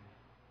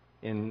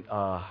in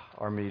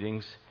our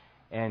meetings,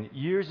 and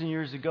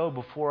years ago,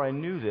 before I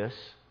knew this,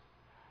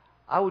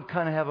 I would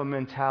kind of have a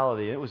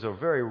mentality. It was a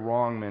very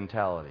wrong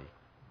mentality,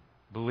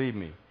 believe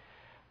me.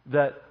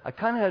 That I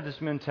kind of had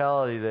this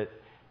mentality that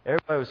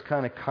everybody was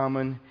kind of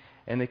coming,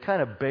 and they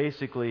kind of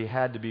basically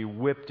had to be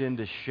whipped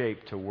into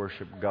shape to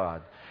worship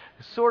God,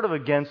 sort of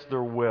against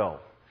their will.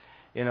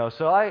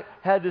 So I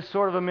had this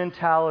sort of a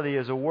mentality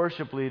as a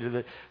worship leader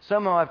that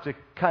somehow I have to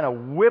kind of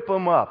whip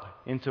them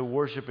up into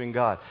worshiping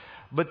God.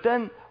 But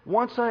then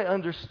once I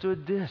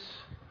understood this,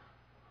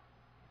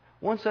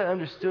 once I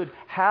understood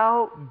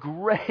how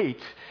great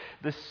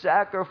the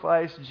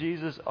sacrifice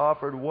Jesus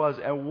offered was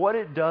and what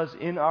it does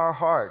in our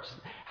hearts,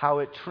 how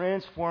it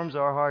transforms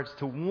our hearts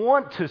to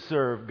want to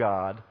serve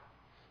God,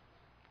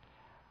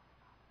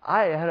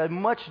 I had a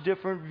much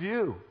different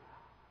view.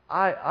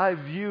 I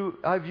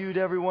viewed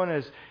everyone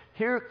as,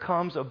 here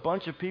comes a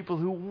bunch of people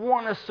who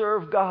want to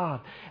serve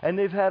God, and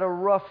they've had a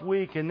rough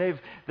week, and they've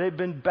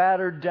been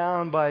battered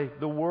down by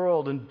the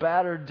world and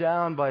battered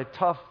down by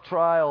tough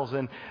trials,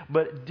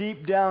 but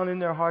deep down in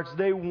their hearts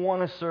they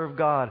want to serve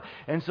God.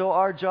 And so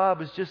our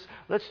job is just,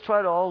 let's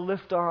try to all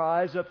lift our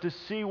eyes up to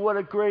see what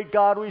a great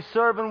God we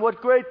serve and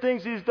what great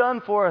things He's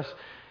done for us.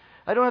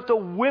 I don't have to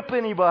whip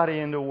anybody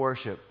into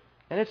worship.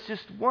 And it's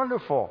just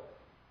wonderful.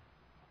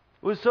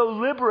 It was so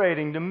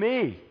liberating to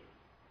me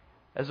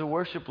as a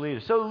worship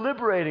leader, so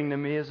liberating to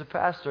me as a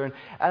pastor. And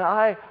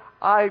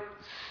I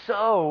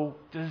so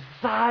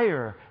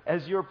desire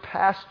as your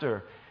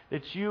pastor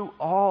that you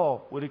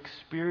all would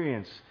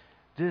experience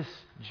this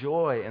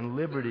joy and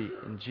liberty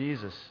in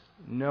Jesus,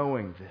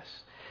 knowing this.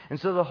 And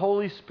so the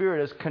Holy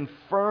Spirit has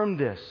confirmed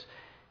this.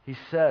 He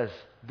says,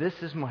 this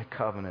is my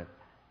covenant,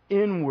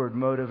 inward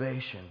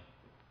motivation,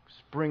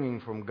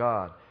 springing from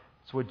God.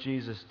 It's what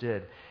Jesus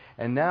did.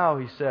 And now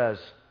He says,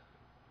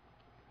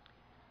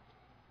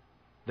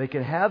 they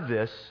can have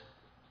this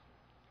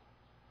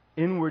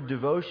inward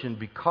devotion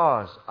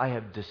because I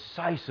have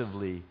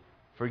decisively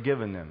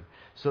forgiven them.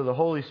 So the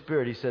Holy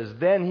Spirit, He says,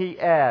 then He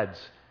adds,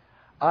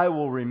 I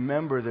will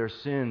remember their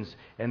sins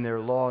and their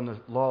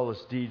lawless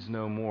deeds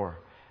no more.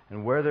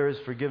 And where there is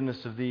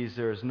forgiveness of these,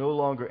 there is no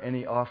longer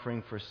any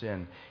offering for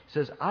sin. He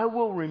says, I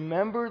will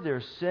remember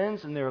their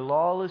sins and their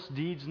lawless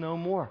deeds no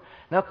more.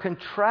 Now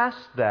contrast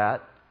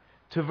that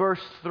to verse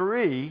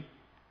 3,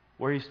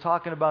 where He's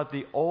talking about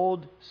the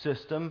old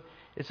system.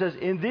 It says,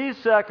 in these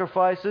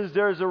sacrifices,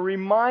 there is a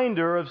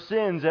reminder of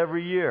sins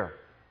every year.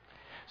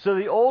 So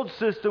the old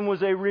system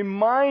was a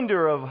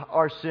reminder of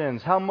our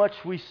sins, how much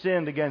we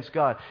sinned against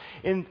God.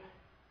 In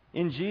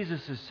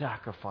Jesus'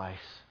 sacrifice,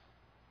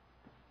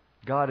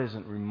 God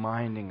isn't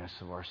reminding us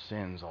of our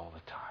sins all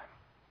the time.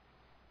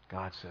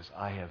 God says,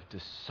 I have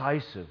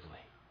decisively,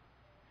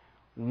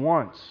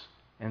 once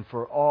and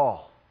for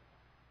all,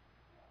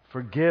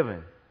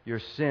 forgiven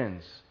your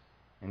sins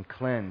and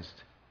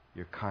cleansed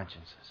your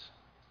consciences.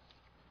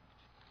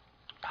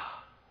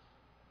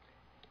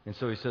 And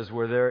so He says,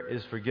 where there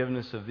is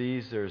forgiveness of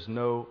these, there is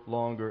no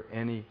longer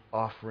any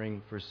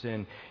offering for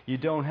sin. You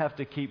don't have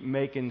to keep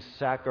making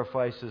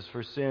sacrifices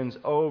for sins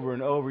over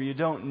and over. You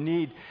don't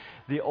need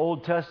the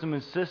Old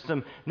Testament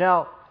system.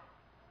 Now,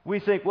 we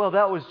think, well,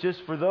 that was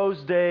just for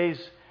those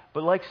days.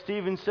 But like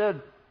Stephen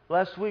said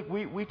last week,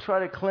 we try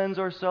to cleanse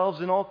ourselves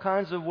in all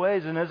kinds of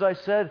ways. And as I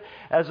said,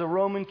 as a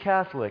Roman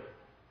Catholic,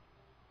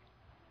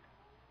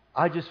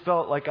 I just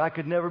felt like I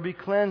could never be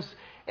cleansed.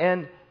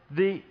 And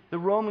the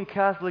Roman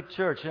Catholic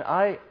Church, and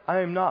I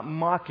am not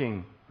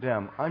mocking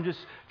them. I'm just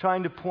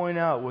trying to point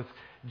out with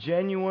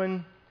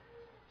genuine,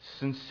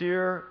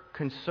 sincere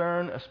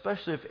concern,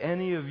 especially if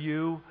any of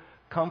you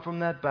come from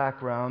that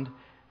background,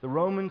 the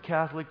Roman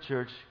Catholic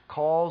Church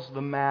calls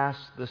the Mass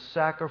the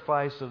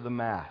sacrifice of the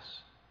Mass.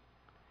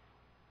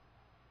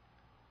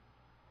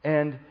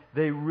 And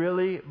they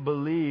really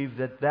believe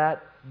that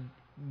that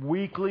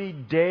weekly,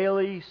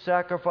 daily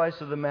sacrifice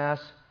of the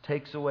Mass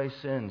takes away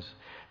sins.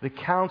 The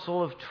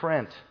Council of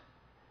Trent,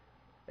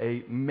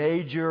 a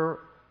major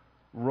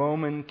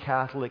Roman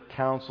Catholic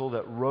council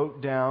that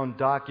wrote down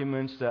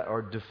documents that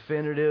are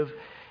definitive.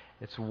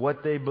 It's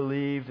what they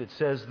believed. It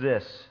says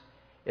this: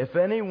 if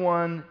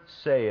anyone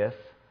saith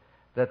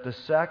that the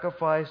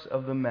sacrifice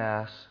of the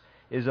Mass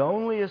is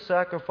only a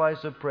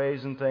sacrifice of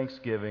praise and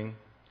thanksgiving,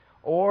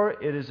 or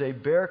it is a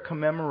bare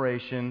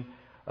commemoration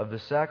of the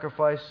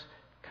sacrifice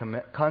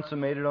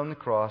consummated on the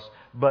cross,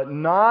 but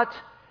not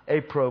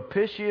a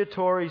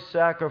propitiatory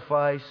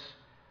sacrifice,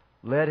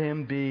 let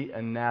him be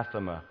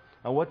anathema.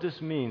 Now, what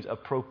this means, a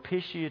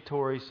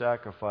propitiatory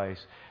sacrifice,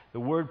 the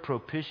word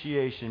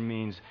propitiation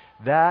means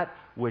that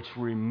which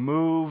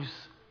removes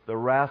the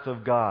wrath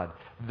of God,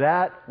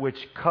 that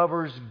which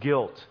covers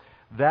guilt,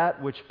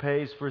 that which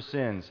pays for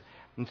sins.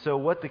 And so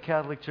what the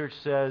Catholic Church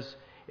says,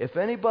 if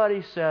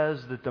anybody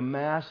says that the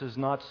Mass is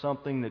not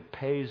something that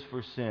pays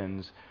for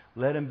sins,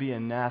 let him be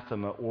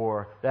anathema,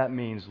 or that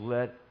means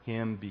let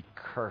him be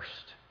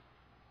cursed.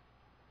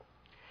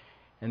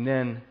 And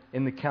then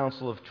in the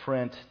Council of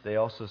Trent, they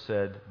also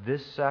said,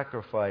 this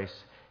sacrifice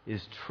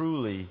is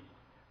truly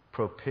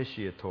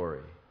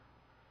propitiatory.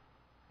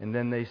 And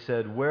then they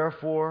said,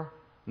 wherefore,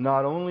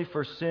 not only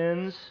for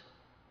sins,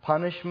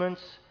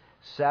 punishments,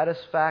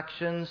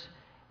 satisfactions,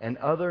 and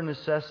other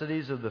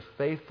necessities of the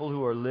faithful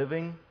who are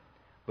living,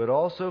 but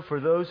also for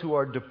those who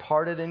are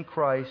departed in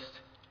Christ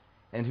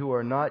and who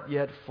are not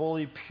yet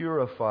fully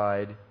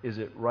purified, is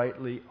it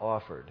rightly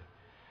offered.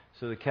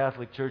 So the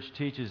Catholic Church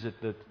teaches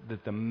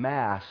that the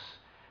Mass,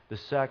 the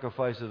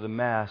sacrifice of the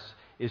Mass,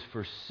 is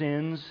for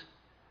sins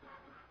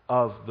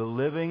of the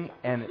living,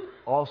 and it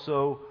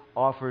also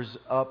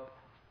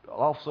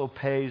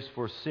pays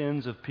for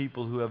sins of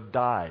people who have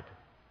died.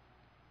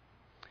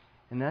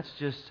 And that's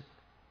just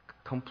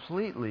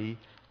completely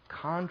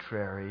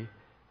contrary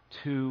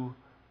to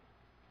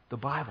the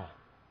Bible,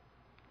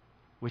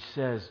 which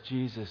says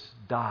Jesus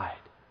died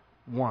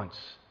once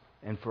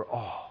and for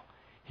all.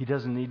 He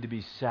doesn't need to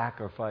be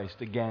sacrificed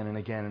again and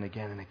again and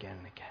again and again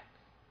and again.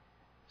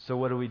 So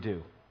what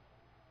do?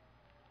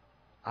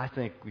 I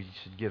think we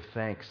should give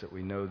thanks that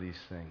we know these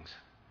things.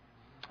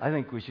 I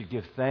think we should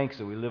give thanks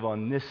that we live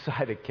on this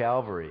side of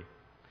Calvary,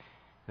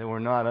 that we're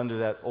not under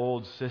that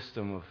old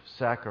system of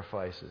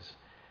sacrifices.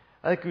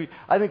 I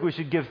think we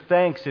should give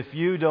thanks if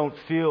you don't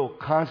feel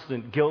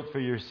constant guilt for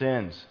your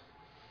sins.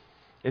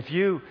 If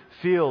you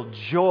feel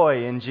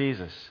joy in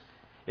Jesus.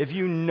 If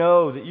you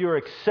know that you're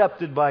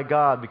accepted by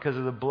God because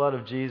of the blood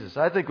of Jesus.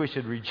 I think we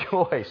should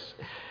rejoice.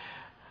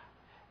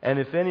 And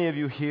if any of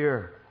you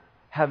here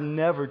have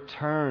never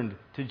turned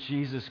to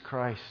Jesus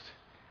Christ,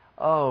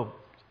 oh,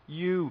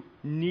 you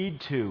need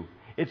to.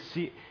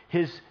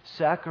 His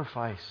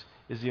sacrifice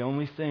is the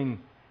only thing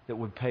that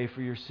would pay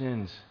for your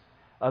sins.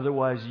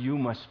 Otherwise, you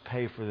must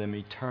pay for them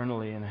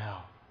eternally in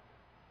hell.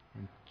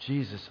 And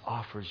Jesus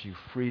offers you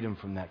freedom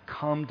from that.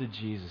 Come to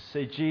Jesus.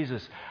 Say,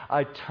 Jesus,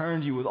 I turn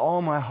to you with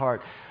all my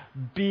heart.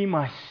 Be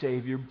my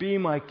Savior. Be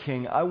my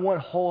King. I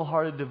want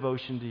wholehearted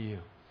devotion to you.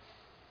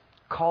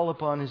 Call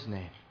upon His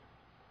name.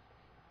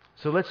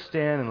 So let's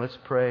stand and let's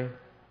pray.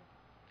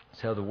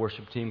 Let's have the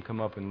worship team come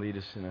up and lead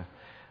us in a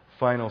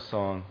final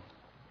song.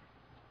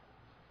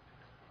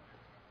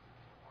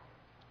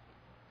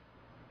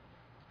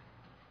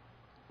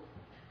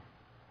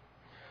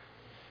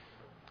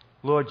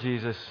 Lord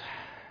Jesus,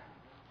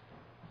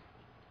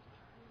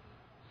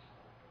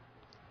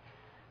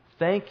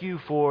 thank you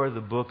for the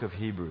book of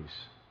Hebrews.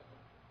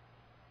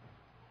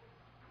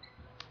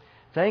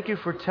 Thank you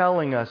for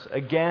telling us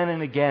again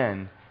and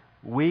again,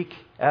 week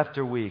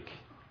after week,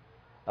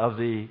 of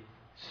the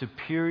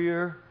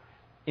superior,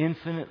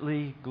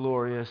 infinitely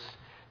glorious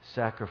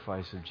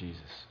sacrifice of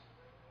Jesus.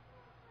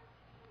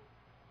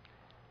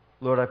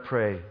 Lord, I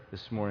pray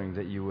this morning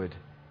that you would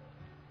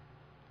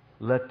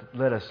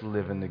let us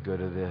live in the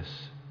good of this.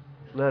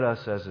 Let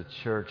us as a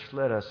church,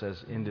 let us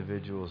as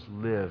individuals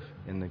live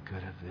in the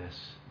good of this.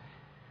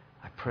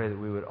 I pray that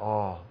we would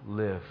all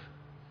live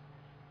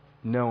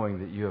knowing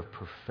that you have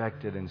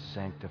perfected and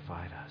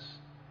sanctified us.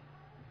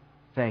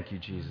 Thank you,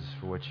 Jesus,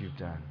 for what you've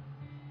done.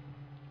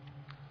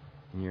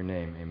 In your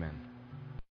name, amen.